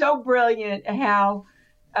so brilliant how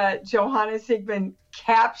Johannes Siegman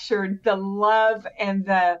captured the love and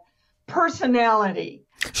the personality.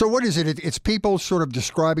 So what is it? It's people sort of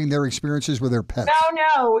describing their experiences with their pets.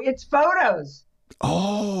 No, it's photos.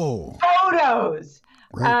 Oh. Photos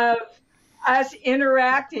of us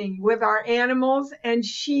interacting with our animals. And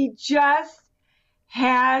she just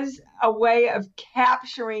has a way of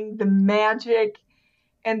capturing the magic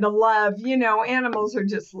and the love. Animals are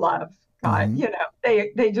just love. God,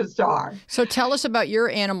 they just are. So tell us about your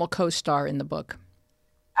animal co-star in the book.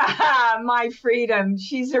 My Freedom.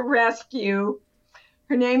 She's a rescue.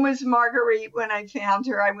 Her name was Marguerite. When I found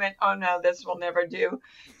her, I went, oh no, this will never do.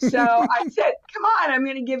 So I said, come on, I'm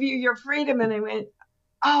going to give you your Freedom. And I went,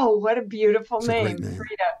 oh, what a beautiful name,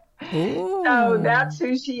 Freedom. Ooh. So that's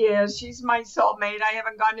who she is. She's my soulmate. I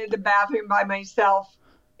haven't gone to the bathroom by myself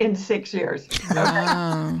in 6 years.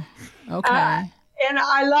 Wow. Okay. And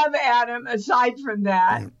I love Adam. Aside from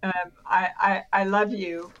that, I love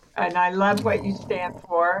you, and I love what you stand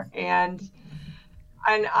for, and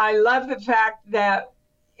I love the fact that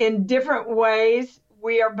in different ways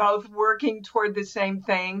we are both working toward the same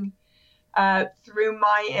thing through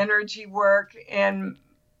my energy work, and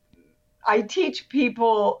I teach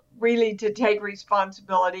people really to take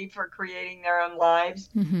responsibility for creating their own lives,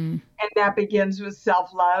 and that begins with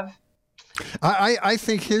self-love. I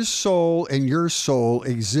think his soul and your soul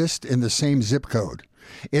exist in the same zip code.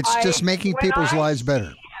 It's just making people's lives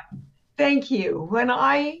better. Thank you. When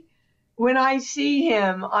I see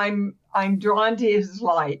him, I'm drawn to his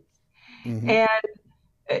light. And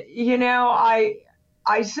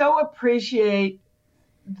I so appreciate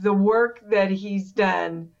the work that he's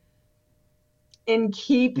done in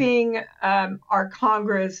keeping our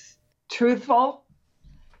Congress truthful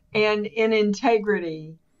and in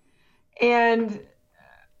integrity. And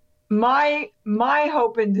my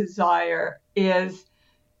hope and desire is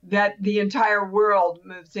that the entire world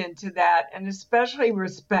moves into that, and especially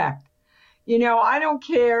respect. I don't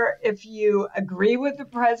care if you agree with the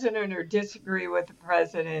president or disagree with the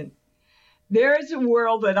president. There is a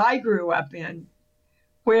world that I grew up in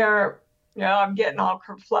where, I'm getting all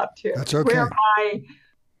kerfluffed here. That's okay. Where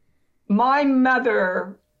my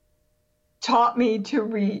mother taught me to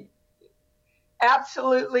read.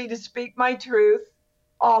 Absolutely, to speak my truth,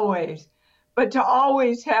 always, but to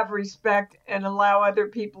always have respect and allow other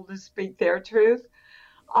people to speak their truth.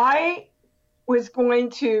 I was going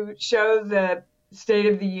to show the State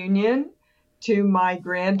of the Union to my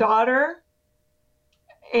granddaughter,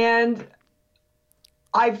 and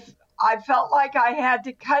I felt like I had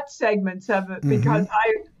to cut segments of it because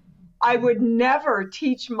I would never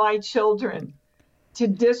teach my children to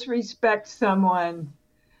disrespect someone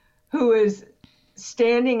who is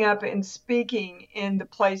standing up and speaking in the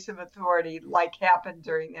place of authority, like happened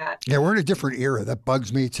during that. Yeah, we're in a different era. That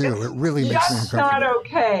bugs me too. It really makes me That's uncomfortable. not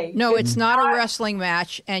okay. No, it's not a wrestling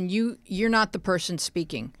match, and you're not the person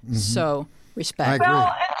speaking. So respect. I agree.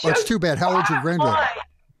 Well, That's too bad. How old's your granddaughter?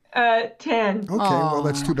 10. Okay, well,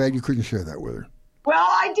 that's too bad you couldn't share that with her. Well,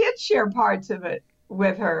 I did share parts of it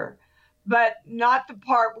with her, but not the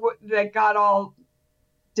part that got all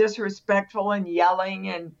disrespectful and yelling.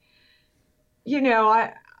 And,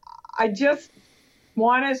 I just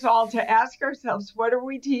want us all to ask ourselves, what are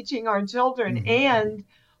we teaching our children? And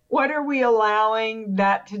what are we allowing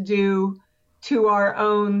that to do to our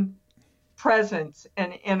own presence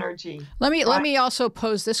and energy? Let me also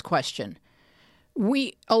pose this question.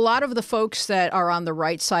 A lot of the folks that are on the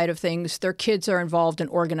right side of things, their kids are involved in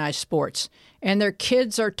organized sports, and their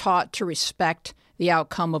kids are taught to respect the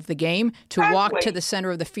outcome of the game, to walk to the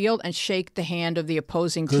center of the field and shake the hand of the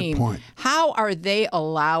opposing team. Good point. How are they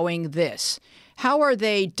allowing this? How are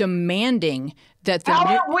they demanding that the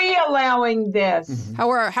How are we allowing this?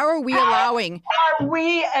 How are we allowing? Are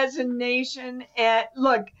we as a nation? And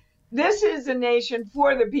look, this is a nation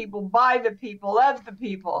for the people, by the people, of the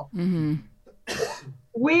people.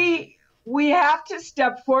 We have to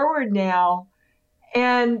step forward now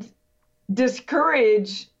and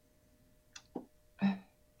discourage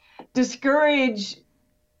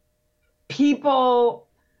people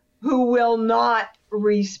who will not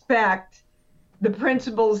respect the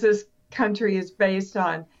principles this country is based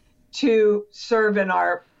on to serve in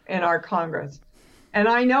our Congress. And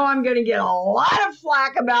I know I'm going to get a lot of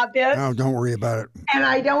flack about this. Oh, don't worry about it. And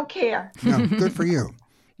I don't care. No, good for you.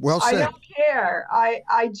 Well said. I don't care.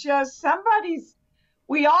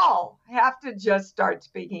 We all have to just start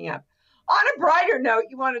speaking up. On a brighter note,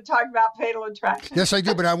 you want to talk about Fatal Attraction? Yes, I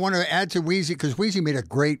do, but I want to add to Wheezy, because Wheezy made a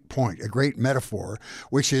great point, a great metaphor,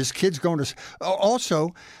 which is kids going to...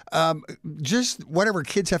 Also, just whatever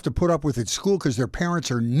kids have to put up with at school because their parents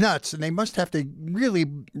are nuts, and they must have to really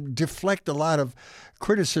deflect a lot of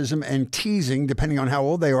criticism and teasing, depending on how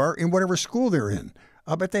old they are, in whatever school they're in.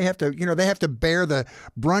 I bet they have to, they have to bear the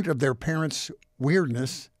brunt of their parents'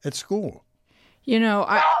 weirdness at school.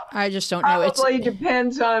 I just don't know. Probably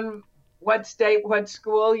depends on what state, what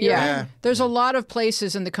school you're in. There's a lot of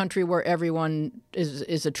places in the country where everyone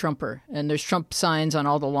is a Trumper, and there's Trump signs on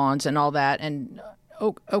all the lawns and all that. And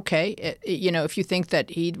okay, if you think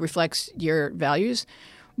that he reflects your values,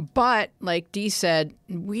 but like Dee said,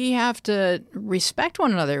 we have to respect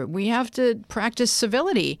one another. We have to practice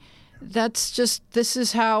civility. This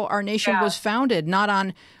is how our nation was founded, not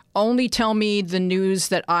on only tell me the news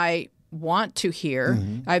that I want to hear.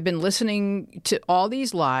 I've been listening to all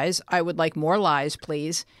these lies. I would like more lies,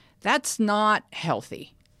 please. That's not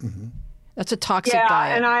healthy. That's a toxic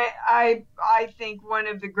diet. And I think one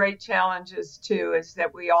of the great challenges too is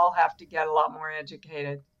that we all have to get a lot more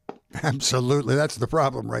educated. Absolutely, that's the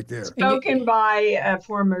problem right there. Spoken by a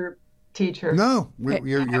former teacher. No,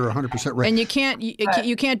 you're 100% right. And you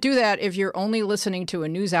can't do that if you're only listening to a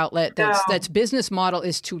news outlet that's business model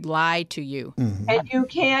is to lie to you. And you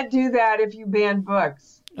can't do that if you ban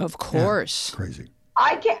books. Of course. Yeah, crazy.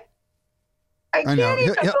 I can't know.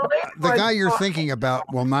 even believe the guy you're thinking about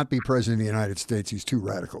will not be president of the United States. He's too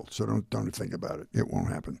radical. So don't think about it. It won't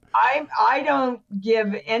happen. I don't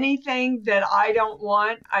give anything that I don't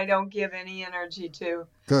want. I don't give any energy to.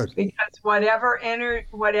 Good. Because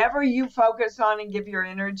whatever you focus on and give your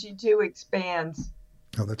energy to expands.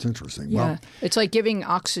 Oh, that's interesting. Yeah. Well, it's like giving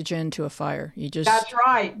oxygen to a fire. That's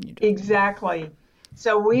right. Exactly.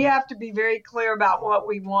 So we have to be very clear about what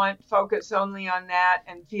we want, focus only on that,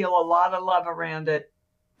 and feel a lot of love around it.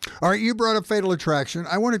 All right, you brought up Fatal Attraction.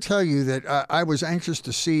 I want to tell you that I was anxious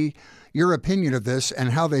to see your opinion of this and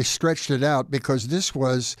how they stretched it out, because this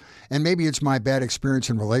was, and maybe it's my bad experience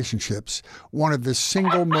in relationships, one of the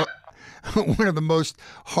most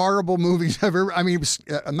horrible movies I've ever, it was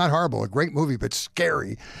not horrible, a great movie, but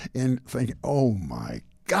scary. And thinking, oh my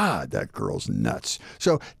God, that girl's nuts.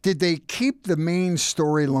 So did they keep the main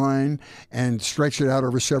storyline and stretch it out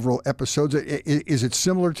over several episodes? Is it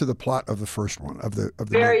similar to the plot of the first one?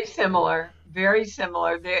 Very similar. Very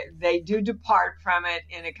similar. They do depart from it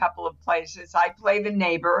in a couple of places. I play the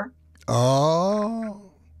neighbor.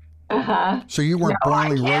 Oh. So you weren't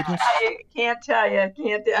blindly raging? I can't tell you. I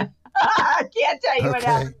can't tell you what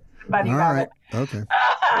happened to somebody about it. Okay.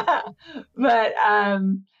 But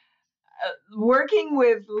working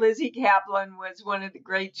with Lizzie Kaplan was one of the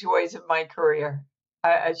great joys of my career.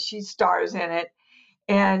 She stars in it.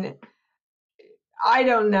 And I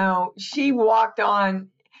don't know, she walked on,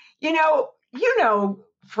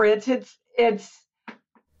 Fritz, it's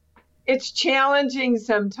it's challenging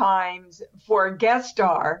sometimes for a guest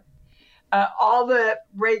star. All the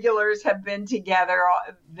regulars have been together,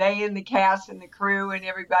 they and the cast and the crew and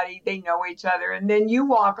everybody, they know each other. And then you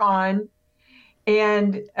walk on,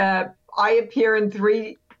 and I appear in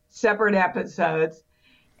 3 separate episodes.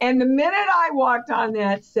 And the minute I walked on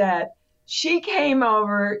that set, she came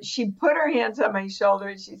over, she put her hands on my shoulder,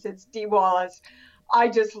 and she said, Steve Wallace, I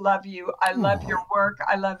just love you. I love your work.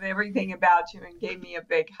 I love everything about you, and gave me a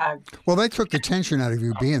big hug. Well, that took the tension out of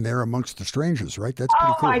you being there amongst the strangers, right? That's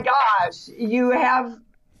pretty cool. Oh, my gosh. You have,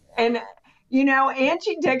 and, you know,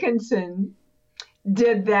 Angie Dickinson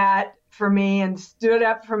did that for me and stood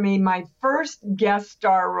up for me. My first guest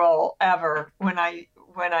star role ever when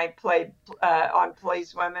I played on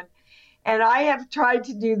Police Women. And I have tried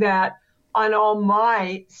to do that on all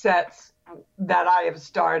my sets that I have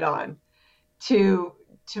starred on, to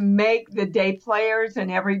make the day players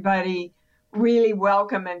and everybody really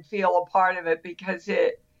welcome and feel a part of it, because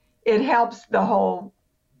it helps the whole,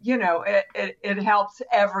 you know, it helps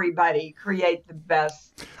everybody create the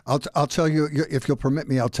best. I'll tell you, if you'll permit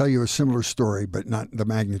me, I'll tell you a similar story, but not the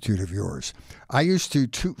magnitude of yours. I used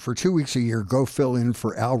to for 2 weeks a year, go fill in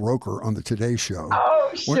for Al Roker on the Today Show.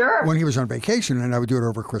 Oh, sure. When he was on vacation, and I would do it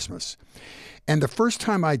over Christmas. And the first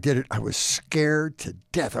time I did it, I was scared to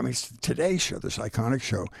death. I mean, it's the Today Show, this iconic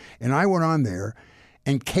show. And I went on there,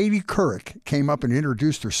 and Katie Couric came up and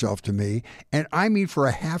introduced herself to me. And I mean, for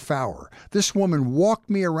a half hour, this woman walked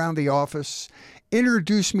me around the office,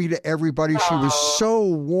 introduced me to everybody. She was so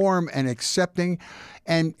warm and accepting,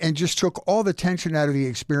 and just took all the tension out of the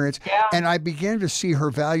experience. Yeah. And I began to see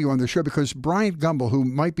her value on the show, because Bryant Gumbel, who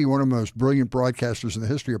might be one of the most brilliant broadcasters in the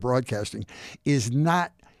history of broadcasting, is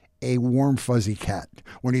not a warm, fuzzy cat.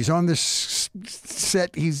 When he's on this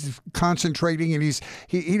set, he's concentrating, and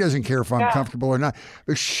he doesn't care if I'm comfortable or not.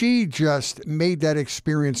 But she just made that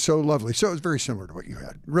experience so lovely. So it was very similar to what you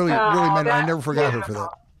had. Really meant. I never forgot her for that.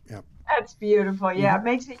 Yeah, that's beautiful. Yeah, It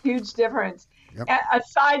makes a huge difference. Yep.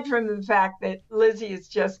 Aside from the fact that Lizzie is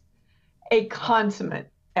just a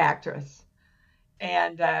consummate actress,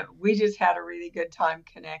 and we just had a really good time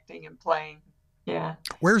connecting and playing. Yeah.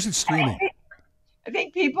 Where's it streaming? I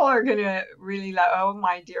think people are going to really love, oh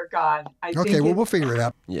my dear God. Okay, well, we'll figure it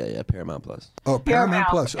out. Yeah, Paramount Plus. Oh, Paramount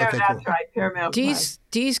Plus. Okay, that's cool. right, Paramount Plus.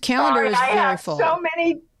 Dee's calendar is very full. So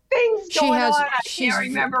many things going on. I can't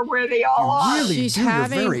remember where they all are. Really, she's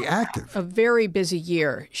having very active. A very busy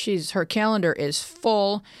year. Her calendar is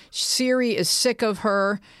full. Siri is sick of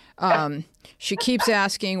her. She keeps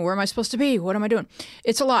asking, where am I supposed to be? What am I doing?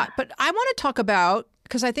 It's a lot. But I want to talk about,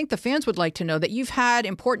 because I think the fans would like to know, that you've had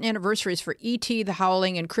important anniversaries for E.T., The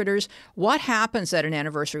Howling, and Critters. What happens at an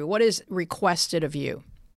anniversary? What is requested of you?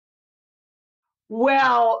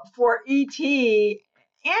 Well, for E.T.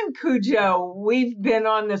 and Cujo, we've been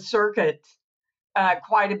on the circuit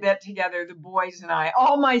quite a bit together, the boys and I.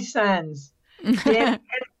 All my sons.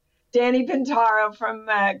 Danny Pintaro from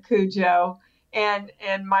Cujo and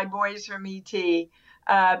my boys from E.T.,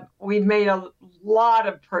 we've made a lot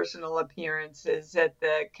of personal appearances at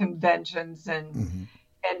the conventions and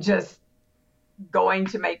just going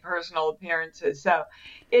to make personal appearances. So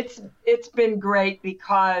it's been great,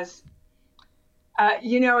 because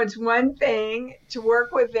it's one thing to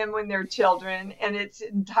work with them when they're children, and it's an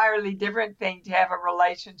entirely different thing to have a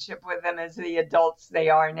relationship with them as the adults they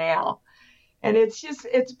are now. And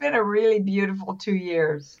it's been a really beautiful 2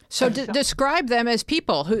 years. So describe them as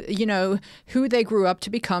people who they grew up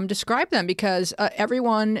to become. Describe them, because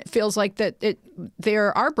everyone feels like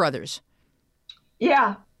they're our brothers.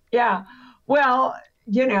 Yeah. Well,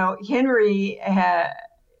 Henry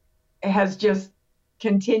has just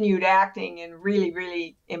continued acting in really,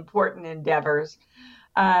 really important endeavors.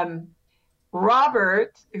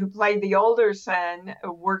 Robert, who played the older son,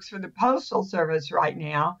 works for the Postal Service right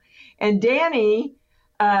now. And Danny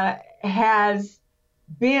has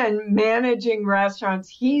been managing restaurants.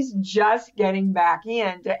 He's just getting back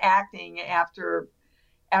into acting after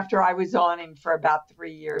I was on him for about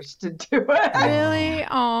 3 years to do it. Really?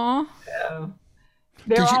 Aw. So,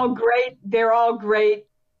 they're all great. They're all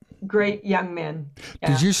great young men. Yeah.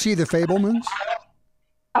 Did you see The Fabelmans?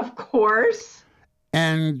 Of course.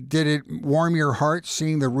 And did it warm your heart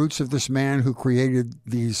seeing the roots of this man who created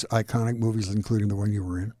these iconic movies, including the one you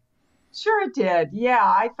were in? Sure it did. Yeah,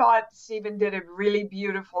 I thought Stephen did a really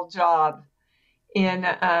beautiful job in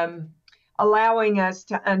allowing us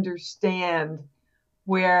to understand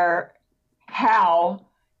how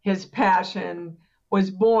his passion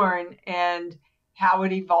was born and how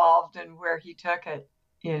it evolved and where he took it,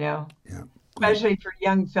 Yeah. Especially for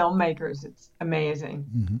young filmmakers, it's amazing.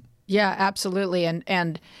 Mm-hmm. Yeah, absolutely.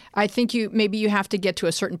 And I think maybe you have to get to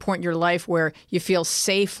a certain point in your life where you feel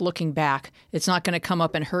safe looking back. It's not going to come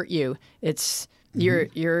up and hurt you. It's you're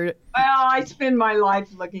Well, I spend my life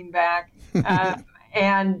looking back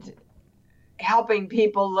and helping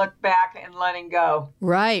people look back and letting go.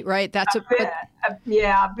 Right. That's a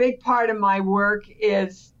big part of my work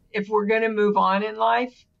is, if we're going to move on in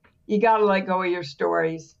life, you got to let go of your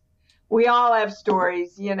stories. We all have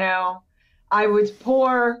stories, you know. I was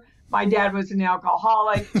poor. My dad was an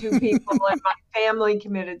alcoholic. 2 people in my family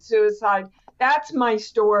committed suicide. That's my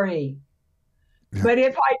story. Yeah. But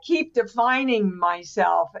if I keep defining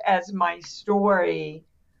myself as my story,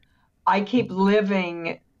 I keep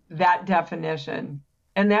living that definition,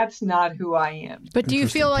 and that's not who I am. But do you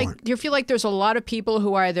feel like there's a lot of people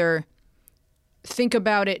who either think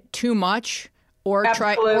about it too much or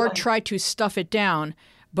try to stuff it down,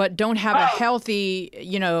 but don't have a healthy,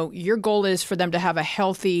 your goal is for them to have a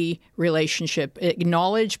healthy relationship,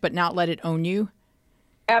 acknowledge but not let it own you?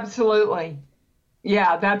 Absolutely.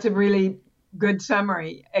 Yeah, that's a really good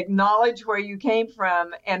summary. Acknowledge where you came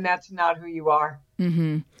from, and that's not who you are.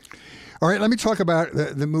 Mm-hmm. All right, let me talk about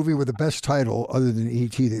the movie with the best title other than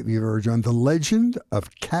E.T. that we've ever done, The Legend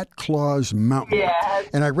of Cat Claws Mountain. Yes.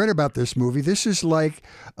 And I read about this movie. This is like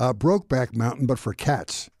Brokeback Mountain, but for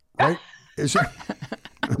cats, right? Is it?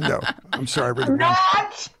 No, I'm sorry.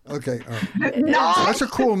 Not. Okay. That's a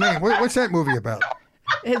cool name. What's that movie about?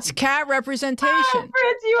 It's cat representation. Oh,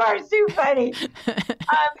 Fritz, you are so funny.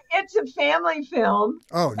 It's a family film.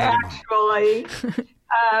 Oh, no. Actually.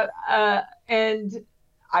 And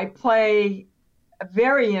I play a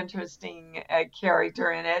very interesting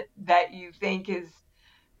character in it that you think is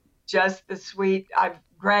just the sweet. I've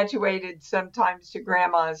graduated sometimes to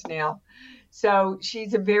grandmas now. So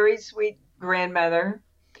she's a very sweet grandmother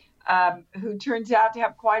who turns out to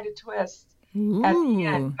have quite a twist at the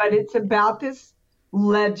end. But it's about this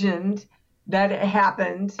legend that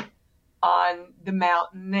happened on the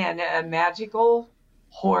mountain and a magical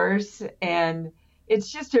horse, and it's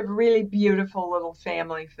just a really beautiful little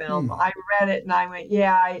family film. I read it and I went,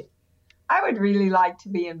 I would really like to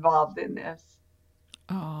be involved in this.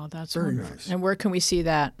 Oh, that's very wonderful. nice. And where can we see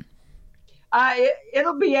that?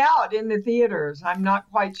 It'll be out in the theaters. I'm not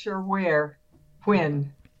quite sure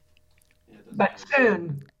when, but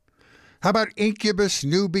soon. How about Incubus: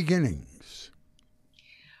 New Beginnings?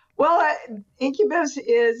 Well, Incubus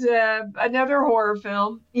is another horror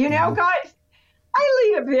film. You know, guys, I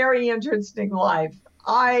lead a very interesting life.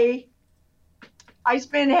 I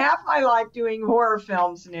spend half my life doing horror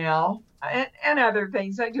films now and other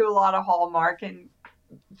things. I do a lot of Hallmark and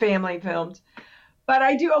family films, but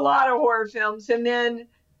I do a lot of horror films, and then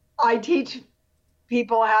I teach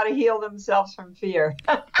people how to heal themselves from fear.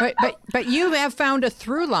 but you have found a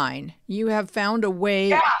through line. You have found a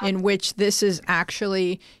way in which this is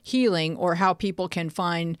actually healing, or how people can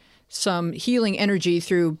find some healing energy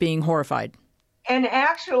through being horrified. And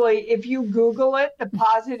actually, if you Google it, the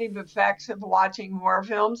positive effects of watching horror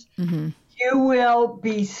films, you will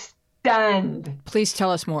be stunned. Please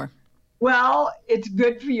tell us more. Well, it's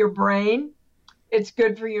good for your brain. It's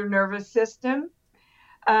good for your nervous system.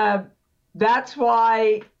 That's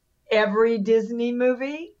why every Disney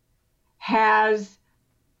movie has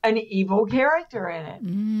an evil character in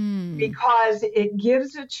it, because it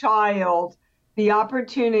gives a child the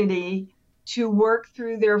opportunity to work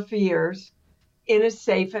through their fears in a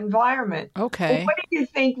safe environment. Okay. Well, what do you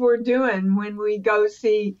think we're doing when we go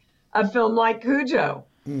see a film like Cujo?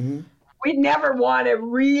 We never want to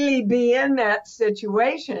really be in that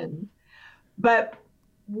situation, but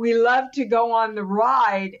we love to go on the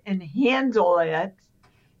ride and handle it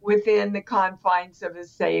within the confines of a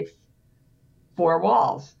safe 4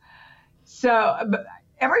 walls. So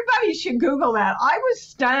everybody should Google that. I was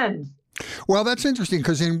stunned. Well, that's interesting,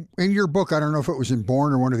 because in your book, I don't know if it was in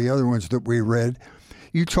Born or one of the other ones that we read,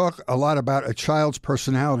 you talk a lot about a child's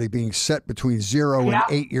personality being set between 0 and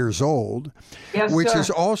 8 years old, which is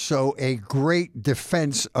also a great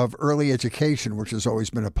defense of early education, which has always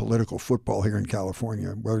been a political football here in California,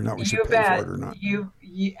 whether or not we should pay for it or not. You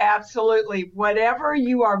absolutely. Whatever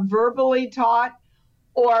you are verbally taught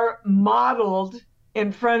or modeled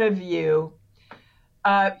in front of you,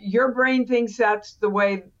 your brain thinks that's the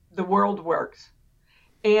way the world works.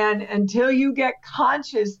 And until you get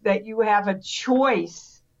conscious that you have a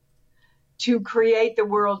choice to create the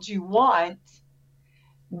world you want,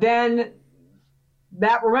 then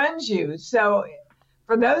that runs you. So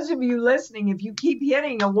for those of you listening, if you keep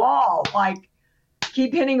hitting a wall, like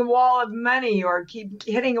keep hitting a wall of money or keep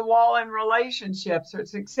hitting a wall in relationships or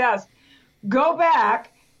success, go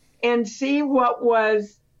back and see what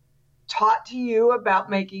was taught to you about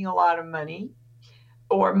making a lot of money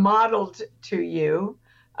or modeled to you.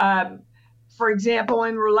 For example,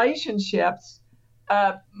 in relationships,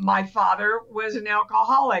 my father was an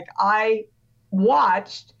alcoholic. I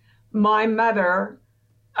watched my mother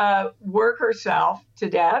work herself to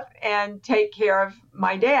death and take care of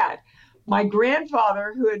my dad. My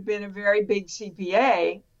grandfather, who had been a very big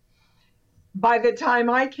CPA, by the time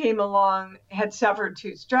I came along, had suffered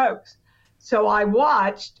 2 strokes. So I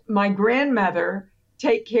watched my grandmother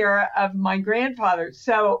take care of my grandfather.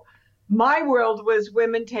 So my world was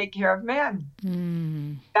women take care of men.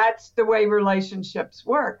 Mm. That's the way relationships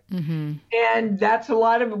work. Mm-hmm. And that's a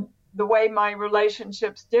lot of the way my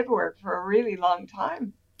relationships did work for a really long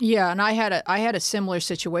time. Yeah, and I had a similar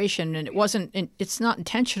situation, and it's not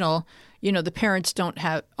intentional. You know, the parents don't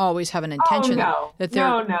always have an intention. No.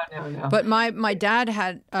 But my dad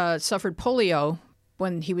had suffered polio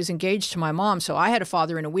when he was engaged to my mom, so I had a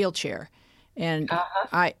father in a wheelchair, and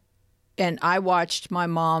I watched my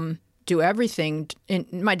mom do everything.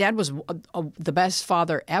 And my dad was the best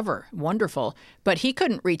father ever, wonderful. But he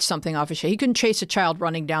couldn't reach something off his shelf. He couldn't chase a child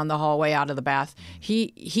running down the hallway out of the bath.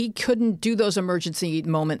 He couldn't do those emergency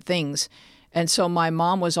moment things. And so my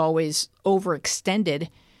mom was always overextended.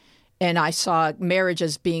 And I saw marriage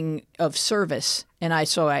as being of service. And I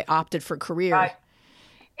opted for career. Right.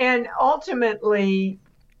 And ultimately,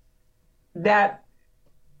 that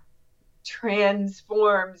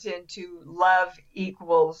transforms into love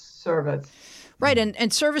equals service. Right,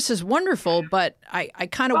 and service is wonderful, but I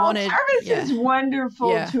kind of wanted... Service is wonderful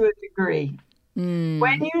to a degree. Mm.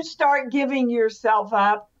 When you start giving yourself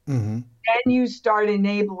up, then you start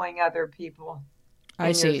enabling other people.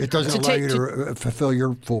 I see. It doesn't allow you to fulfill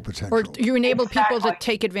your full potential. Or you enable people to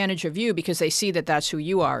take advantage of you because they see that that's who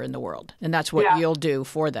you are in the world, and that's what you'll do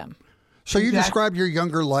for them. So you described your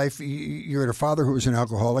younger life. You had a father who was an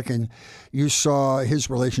alcoholic, and you saw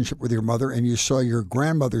his relationship with your mother, and you saw your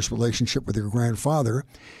grandmother's relationship with your grandfather.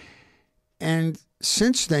 And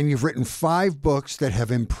since then, you've written 5 books that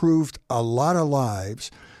have improved a lot of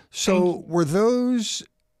lives. So were those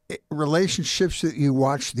relationships that you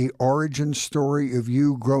watched the origin story of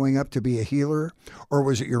you growing up to be a healer, or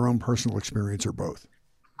was it your own personal experience, or both?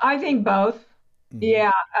 I think both.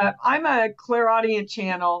 Yeah, I'm a clairaudient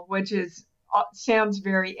channel, which sounds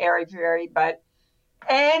very airy-fairy, but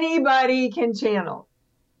anybody can channel.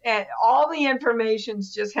 And all the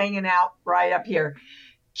information's just hanging out right up here.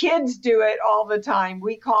 Kids do it all the time.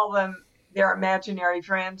 We call them their imaginary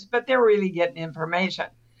friends, but they're really getting information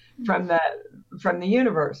from the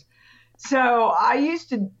universe. So I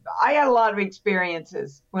had a lot of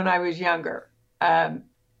experiences when I was younger,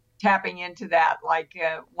 tapping into that. Like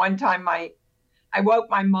one time I woke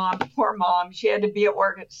my mom, poor mom. She had to be at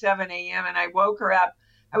work at 7 a.m. and I woke her up.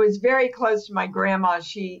 I was very close to my grandma.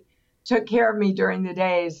 She took care of me during the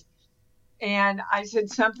days. And I said,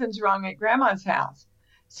 something's wrong at grandma's house.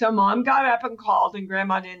 So mom got up and called and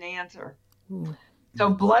grandma didn't answer. Ooh. So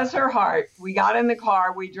bless her heart, we got in the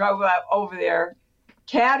car. We drove up over there.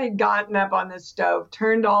 Cat had gotten up on the stove,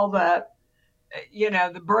 turned all the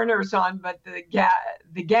burners on, but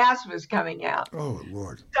the gas was coming out. Oh,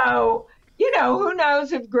 Lord. So, who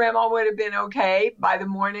knows if grandma would have been okay by the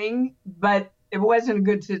morning, but it wasn't a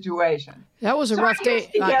good situation. That was a rough day.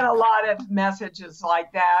 I get a lot of messages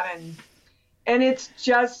like that. And it's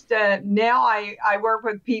just now I work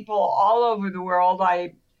with people all over the world.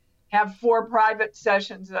 I have 4 private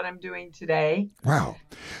sessions that I'm doing today. Wow.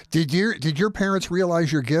 Did your parents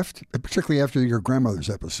realize your gift, particularly after your grandmother's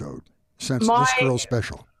episode? Since this girl's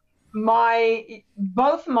special.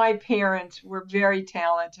 Both my parents were very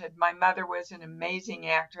talented. My mother was an amazing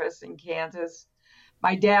actress in Kansas.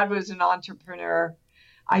 My dad was an entrepreneur.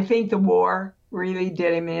 I think the war really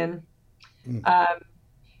did him in.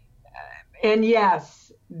 And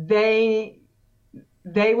yes, they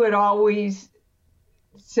would always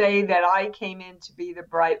say that I came in to be the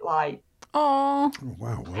bright light. Oh,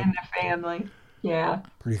 wow. Well, in the family. Yeah.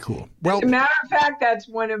 Pretty cool. Well, as a matter of fact, that's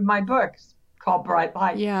one of my books called Bright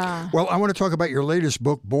Light. Yeah. Well, I want to talk about your latest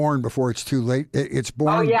book, Born Before It's Too Late. It's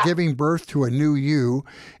Born, Giving Birth to a New You.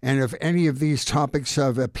 And if any of these topics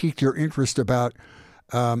have piqued your interest about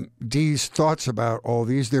Dee's thoughts about all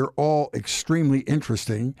these, they're all extremely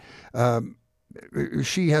interesting.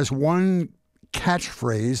 She has one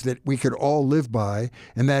catchphrase that we could all live by,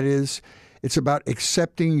 and that is, it's about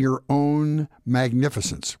accepting your own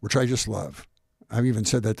magnificence, which I just love. I've even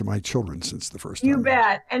said that to my children since the first time. You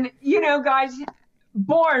bet. And, guys,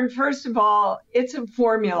 Born, first of all, it's a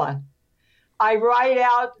formula. I write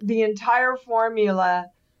out the entire formula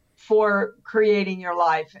for creating your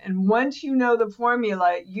life. And once you know the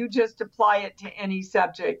formula, you just apply it to any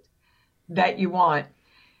subject that you want.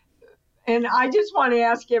 And I just want to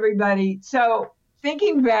ask everybody, so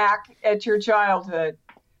thinking back at your childhood,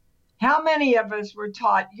 how many of us were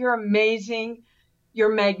taught you're amazing,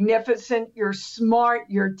 you're magnificent, you're smart,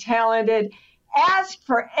 you're talented, ask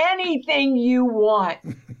for anything you want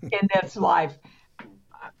in this life?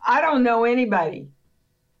 I don't know anybody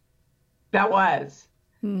that was.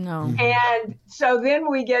 No. And so then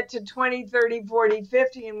we get to 20, 30, 40,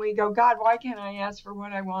 50, and we go, God, why can't I ask for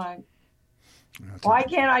what I want? Why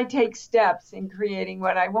can't I take steps in creating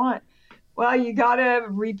what I want? Well, you got to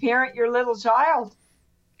reparent your little child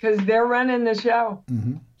because they're running the show.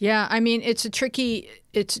 Mm-hmm. Yeah, I mean, it's a tricky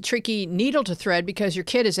needle to thread because your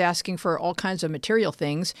kid is asking for all kinds of material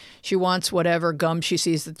things. She wants whatever gum she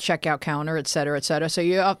sees at the checkout counter, et cetera, et cetera. So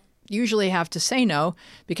you usually have to say no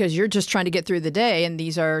because you're just trying to get through the day, and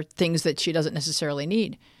these are things that she doesn't necessarily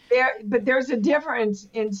need. But there's a difference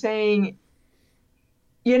in saying,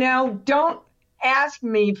 don't ask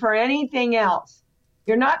me for anything else.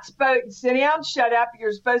 You're not supposed to sit down, shut up.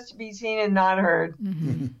 You're supposed to be seen and not heard.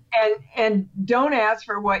 Mm-hmm. And don't ask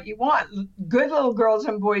for what you want. Good little girls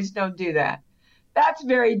and boys don't do that. That's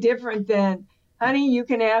very different than, honey, you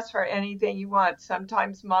can ask for anything you want.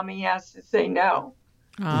 Sometimes mommy has to say no.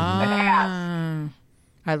 I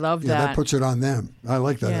love that. Yeah, that puts it on them. I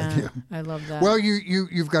like that idea. I love that. Well,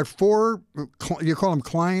 you've got 4. You call them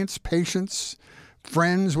clients, patients,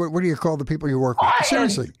 friends. What do you call the people you work with?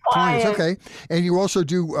 Seriously, clients. Okay. And you also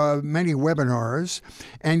do many webinars,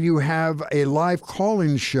 and you have a live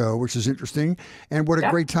call-in show, which is interesting. And what a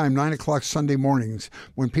great time! 9:00 Sunday mornings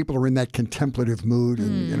when people are in that contemplative mood,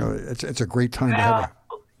 and it's a great time to have it.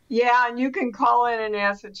 Yeah, and you can call in and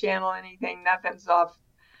ask the channel anything. Nothing's off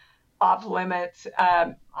limits.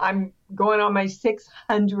 I'm going on my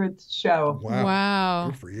 600th show. Wow.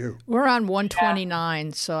 Good for you. We're on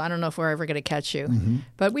 129, so I don't know if we're ever going to catch you. Mm-hmm.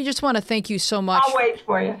 But we just want to thank you so much. I'll wait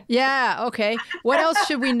for you. Yeah, okay. What else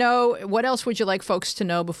should we know? What else would you like folks to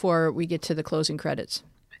know before we get to the closing credits?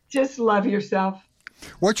 Just love yourself.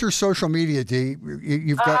 What's your social media, Dee?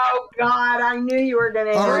 You've got. Oh God, I knew you were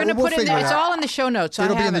going to. We're going to put it. It's all in the show notes.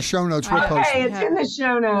 It'll be in the show notes. We'll post it. It's in the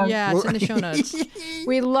show notes. Yeah, it's in the show notes.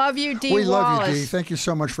 We love you, Dee We Wallace. love you, Dee. Thank you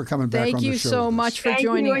so much for coming back on the show. Thank you so much for Thank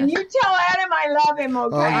joining you. us. And you tell Adam I love him.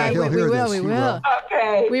 Okay. Oh, yeah, he'll hear this. We He will.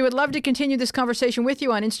 Okay. We would love to continue this conversation with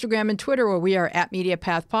you on Instagram and Twitter, where we are at Media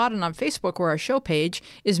Path Pod, and on Facebook, where our show page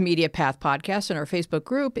is Media Path Podcast, and our Facebook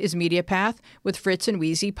group is Media Path with Fritz and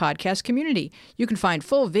Wheezy Podcast Community. You can find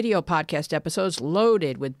full video podcast episodes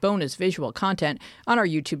loaded with bonus visual content on our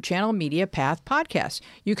YouTube channel, Media Path Podcast.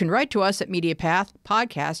 You can write to us at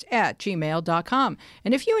mediapathpodcast@gmail.com.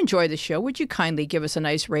 And if you enjoy the show, would you kindly give us a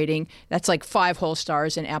nice rating? That's like 5 whole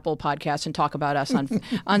stars in Apple Podcasts, and talk about us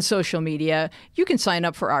on social media. You can sign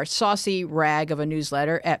up for our saucy rag of a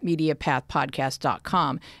newsletter at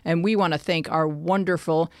mediapathpodcast.com. And we want to thank our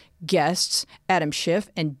wonderful guests, Adam Schiff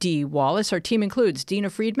and Dee Wallace. Our team includes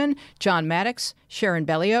Dina Friedman, John Maddox, Sharon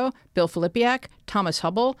Bellio, Bill Filipiak, Thomas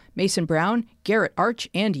Hubble, Mason Brown, Garrett Arch,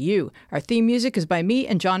 and you. Our theme music is by me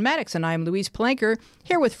and John Maddox, and I am Louise Palanker,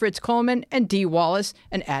 here with Fritz Coleman and Dee Wallace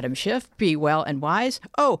and Adam Schiff. Be well and wise.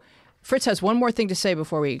 Oh, Fritz has one more thing to say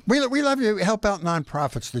before we love you. Help out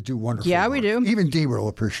nonprofits that do wonderful work. We do. Even Dee will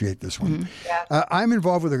appreciate this one. Mm-hmm. Yeah. I'm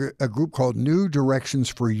involved with a group called New Directions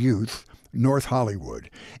for Youth, North Hollywood.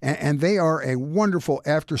 And they are a wonderful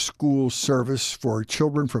after-school service for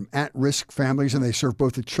children from at-risk families, and they serve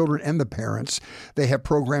both the children and the parents. They have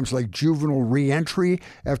programs like juvenile reentry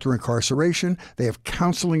after incarceration. They have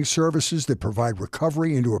counseling services that provide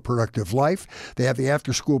recovery into a productive life. They have the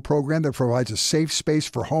after-school program that provides a safe space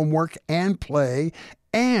for homework and play,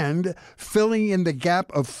 and filling in the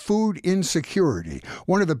gap of food insecurity.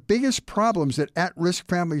 One of the biggest problems that at-risk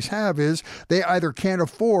families have is they either can't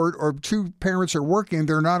afford, or 2 parents are working,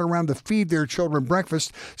 they're not around to feed their children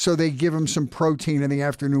breakfast, so they give them some protein in the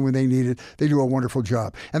afternoon when they need it. They do a wonderful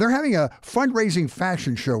job. And they're having a fundraising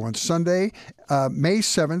fashion show on Sunday, May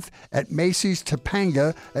 7th at Macy's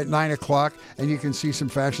Topanga at 9 o'clock, and you can see some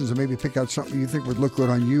fashions and maybe pick out something you think would look good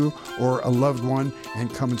on you or a loved one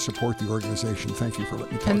and come and support the organization. Thank you for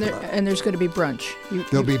letting me talk about it. And there's going to be brunch.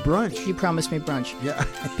 There'll be brunch. You promised me brunch. Yeah.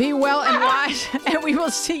 Be well and wise, and we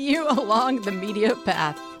will see you along the media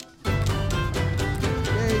path. Hey,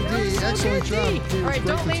 Dee, excellent job. All right,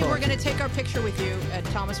 don't leave. We're going to take our picture with you.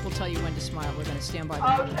 Thomas will tell you when to smile. We're going to stand by.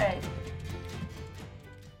 Okay.